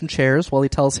stacks some chairs while he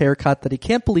tells Haircut that he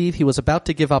can't believe he was about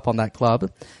to give up on that club.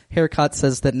 Haircut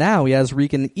says that now he has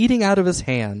Regan eating out of his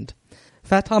hand.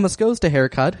 Fat Thomas goes to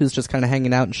Haircut, who's just kind of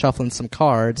hanging out and shuffling some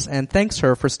cards, and thanks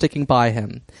her for sticking by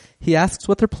him. He asks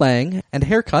what they're playing, and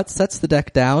Haircut sets the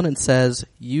deck down and says,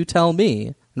 "You tell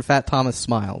me," and Fat Thomas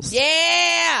smiles.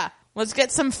 Yeah! Let's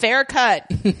get some fair cut.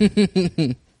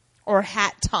 Or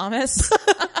Hat Thomas.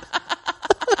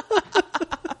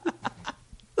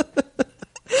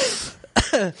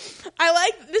 I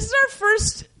like, this is our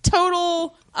first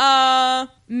total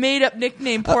made up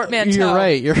nickname portmanteau. You're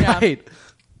right, you're right.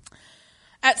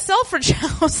 At Selfridge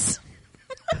House,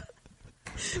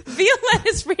 Violette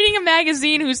is reading a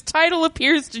magazine whose title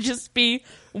appears to just be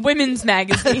Women's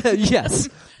Magazine. Yes.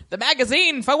 The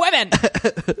magazine for women.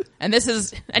 And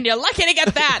you're lucky to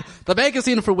get that. The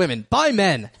magazine for women, by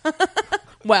men.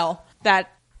 Well,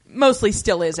 that mostly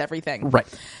still is everything. Right.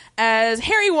 As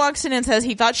Harry walks in and says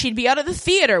he thought she'd be out of the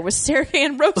theater with Sergei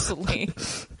and Rosalie.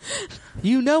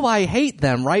 You know I hate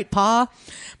them, right, Pa?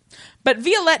 But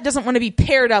Violette doesn't want to be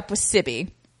paired up with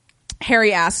Sibby.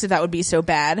 Harry asks if that would be so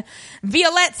bad.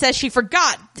 Violette says she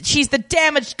forgot that she's the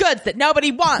damaged goods that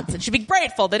nobody wants and should be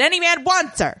grateful that any man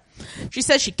wants her. She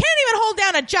says she can't even hold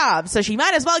down a job, so she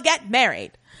might as well get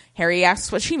married. Harry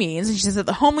asks what she means, and she says that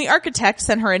the homely architect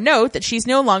sent her a note that she's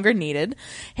no longer needed.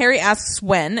 Harry asks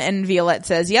when, and Violette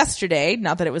says yesterday,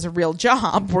 not that it was a real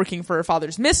job, working for her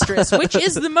father's mistress, which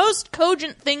is the most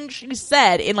cogent thing she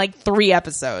said in like 3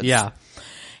 episodes. Yeah.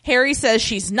 Harry says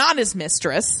she's not his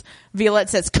mistress.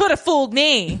 Violette says, could have fooled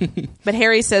me. But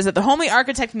Harry says that the homely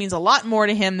architect means a lot more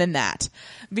to him than that.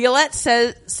 Violette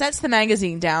sets the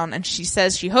magazine down, and she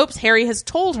says she hopes Harry has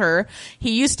told her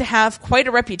he used to have quite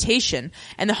a reputation,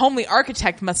 and the homely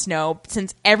architect must know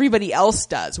since everybody else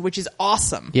does, which is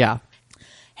awesome. Yeah.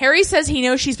 Harry says he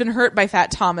knows she's been hurt by Fat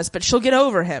Thomas, but she'll get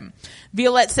over him.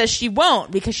 Violette says she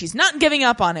won't because she's not giving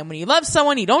up on him. When you love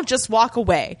someone, you don't just walk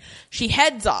away. She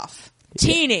heads off.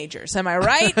 Teenagers, am I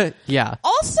right? Yeah.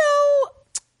 Also,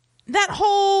 that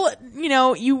whole, you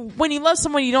know, when you love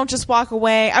someone, you don't just walk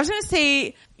away. I was going to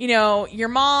say, you know, your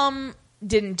mom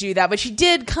didn't do that, but she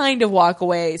did kind of walk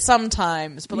away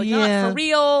sometimes, but like not for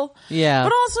real. Yeah.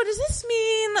 But also, does this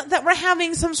mean that we're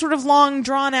having some sort of long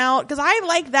drawn out? Because I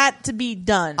like that to be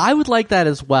done. I would like that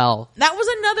as well. That was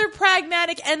another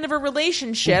pragmatic end of a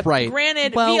relationship. Right.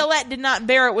 Granted, Well, Violette did not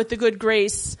bear it with the good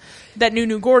grace that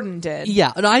Nunu Gordon did.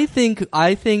 Yeah, and I think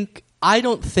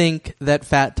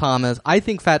Fat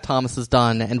Thomas is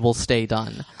done and will stay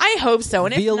done. I hope so.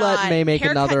 And Violette if not, may make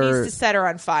Haircut another needs to set her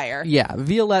on fire. Yeah,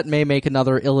 Violette may make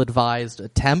another ill-advised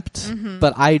attempt,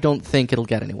 but I don't think it'll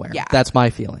get anywhere. Yeah. That's my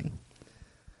feeling.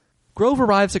 Grove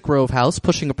arrives at Grove House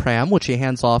pushing a pram, which he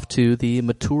hands off to the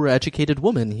mature, educated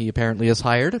woman he apparently has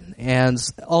hired, and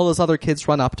all his other kids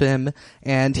run up to him,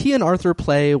 and he and Arthur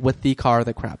play with the car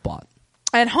that Crab bought.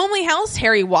 At Homely House,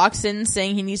 Harry walks in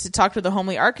saying he needs to talk to the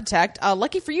Homely architect.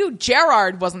 Lucky for you,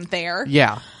 Gerard wasn't there.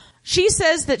 Yeah. She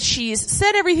says that she's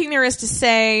said everything there is to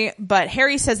say, but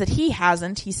Harry says that he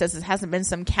hasn't. He says it hasn't been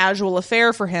some casual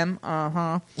affair for him.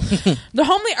 The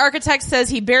Homely architect says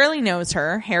he barely knows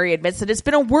her. Harry admits that it's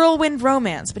been a whirlwind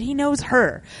romance, but he knows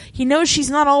her. He knows she's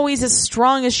not always as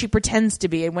strong as she pretends to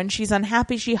be, and when she's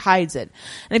unhappy, she hides it.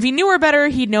 And if he knew her better,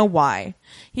 he'd know why.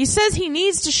 He says he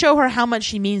needs to show her how much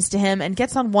she means to him and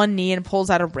gets on one knee and pulls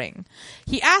out a ring.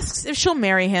 He asks if she'll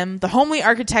marry him. The Homely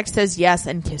architect says yes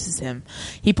and kisses him.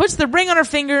 He puts the ring on her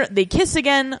finger. They kiss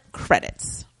again.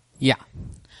 Credits. Yeah.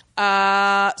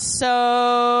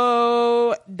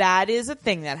 So that is a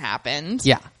thing that happened.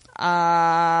 Yeah.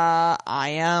 I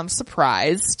am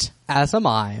surprised. As am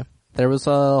I. There was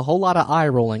a whole lot of eye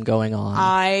rolling going on.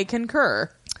 I concur.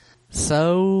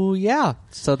 So, yeah.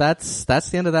 So that's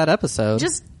the end of that episode.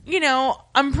 Just,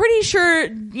 I'm pretty sure,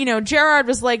 Gerard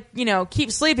was like, keep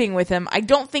sleeping with him. I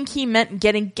don't think he meant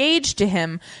get engaged to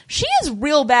him. She is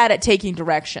real bad at taking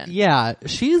direction. Yeah,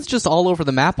 she's just all over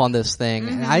the map on this thing.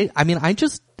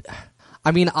 Mm-hmm.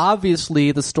 And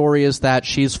obviously the story is that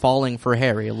she's falling for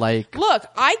Harry. Like, look,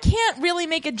 I can't really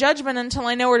make a judgment until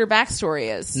I know what her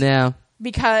backstory is. Yeah.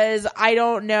 Because I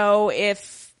don't know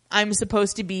if I'm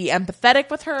supposed to be empathetic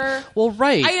with her. Well,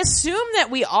 right. I assume that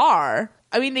we are.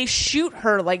 I mean, they shoot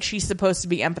her like she's supposed to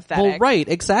be empathetic. Well, right,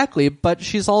 exactly. But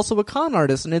she's also a con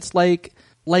artist, and it's like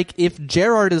if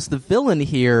Gerard is the villain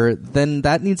here, then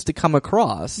that needs to come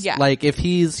across. Yeah. Like if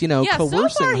he's, coercing so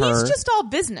far, her. he's just all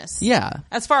business. Yeah.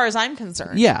 As far as I'm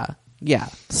concerned. Yeah. Yeah.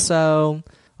 So,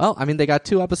 well, they got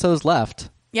 2 episodes left.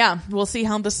 Yeah, we'll see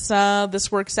how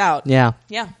this works out. Yeah.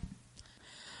 Yeah.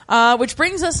 Which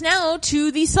brings us now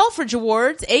to the Selfridge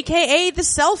Awards, aka the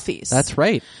Selfies. That's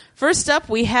right. First up,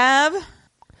 we have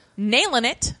Nailin'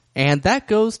 It. And that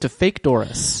goes to Fake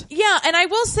Doris. Yeah, and I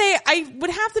will say, I would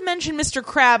have to mention Mr.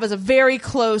 Crab as a very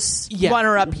close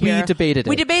runner-up here. We debated it.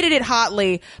 We debated it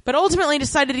hotly, but ultimately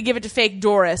decided to give it to Fake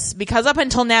Doris, because up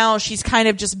until now, she's kind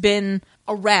of just been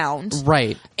around.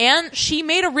 Right. And she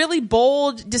made a really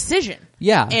bold decision.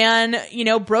 Yeah. And,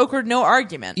 brokered no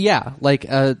argument. Yeah,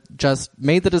 just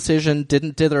made the decision,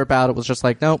 didn't dither about it, was just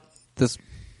like, nope, this,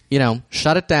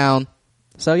 shut it down.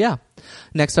 So, yeah.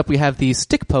 Next up, we have the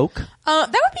Stick Poke.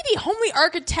 That would be the Homely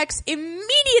architect's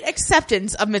immediate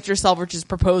acceptance of Mr. Selfridge's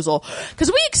proposal,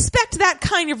 because we expect that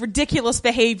kind of ridiculous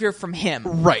behavior from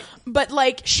him. Right. But,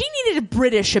 she needed a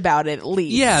British about it, at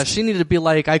least. Yeah, she needed to be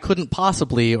like, I couldn't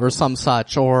possibly, or some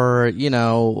such, or,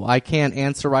 I can't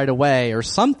answer right away, or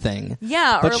something.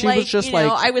 Yeah, but or she was just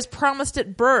I was promised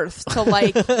at birth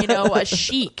to, a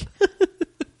chic.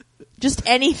 Just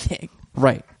anything.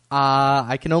 Right.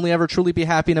 I can only ever truly be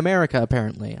happy in America,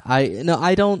 apparently.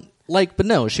 But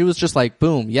no, she was just like,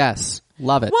 boom, yes,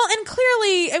 love it. Well, and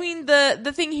clearly,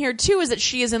 the thing here too is that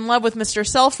she is in love with Mr.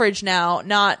 Selfridge now,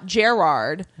 not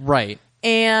Gerard. Right.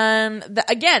 And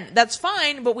again, that's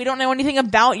fine, but we don't know anything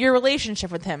about your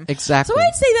relationship with him. Exactly. So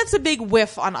I'd say that's a big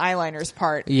whiff on Eyeliner's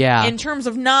part. Yeah. In terms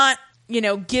of not,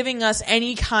 giving us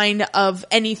any kind of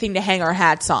anything to hang our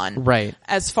hats on. Right.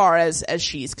 As far as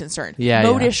she's concerned. Yeah.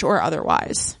 Modish or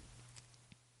otherwise.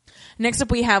 Next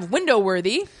up, we have Window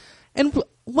Worthy. And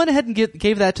went ahead and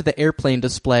gave that to the airplane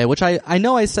display, which I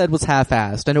know I said was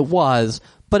half-assed, and it was,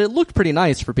 but it looked pretty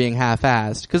nice for being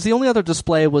half-assed, because the only other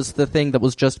display was the thing that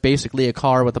was just basically a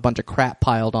car with a bunch of crap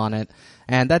piled on it,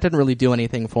 and that didn't really do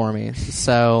anything for me.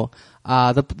 So,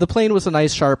 the plane was a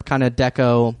nice, sharp kind of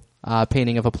deco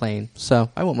painting of a plane, so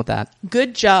I went with that.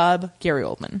 Good job, Gary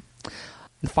Oldman.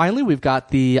 And finally, we've got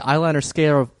the eyeliner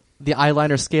scale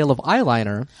of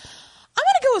eyeliner. I'm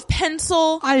going to go with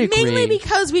pencil. I agree. Mainly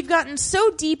because we've gotten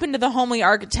so deep into the Homely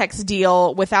Architects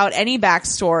deal without any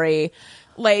backstory.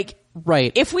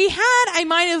 Right. If we had, I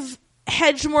might have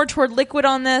hedged more toward Liquid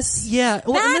on this. Yeah.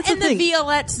 Well, that and the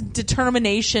Violette's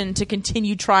determination to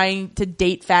continue trying to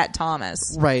date Fat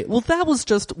Thomas. Right. Well, that was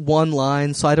just one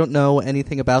line, so I don't know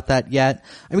anything about that yet.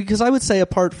 Because I would say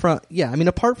apart from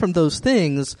those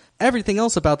things, everything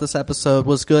else about this episode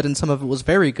was good and some of it was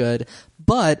very good.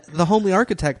 But the Homely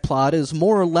Architect plot is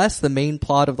more or less the main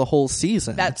plot of the whole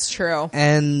season. That's true.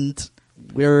 And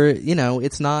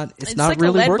it's not like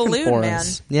really a lead working balloon, for man.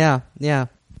 us. Yeah. Yeah.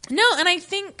 No, and I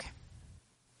think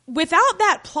without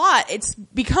that plot, it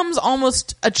becomes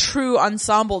almost a true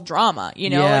ensemble drama, you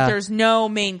know? Yeah. Like there's no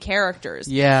main characters.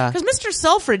 Yeah. Because Mr.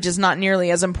 Selfridge is not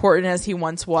nearly as important as he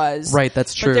once was. Right,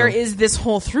 that's true. But there is this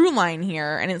whole through line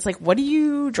here, and it's like, what are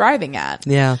you driving at?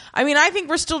 Yeah. I mean, I think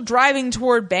we're still driving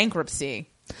toward bankruptcy.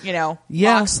 You know,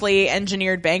 Yeah. Moxley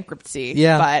engineered bankruptcy.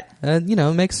 Yeah. But you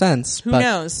know, it makes sense. who But,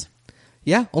 knows?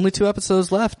 Yeah, only 2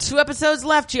 episodes left. 2 episodes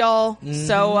left, y'all.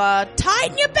 So,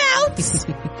 tighten your belts.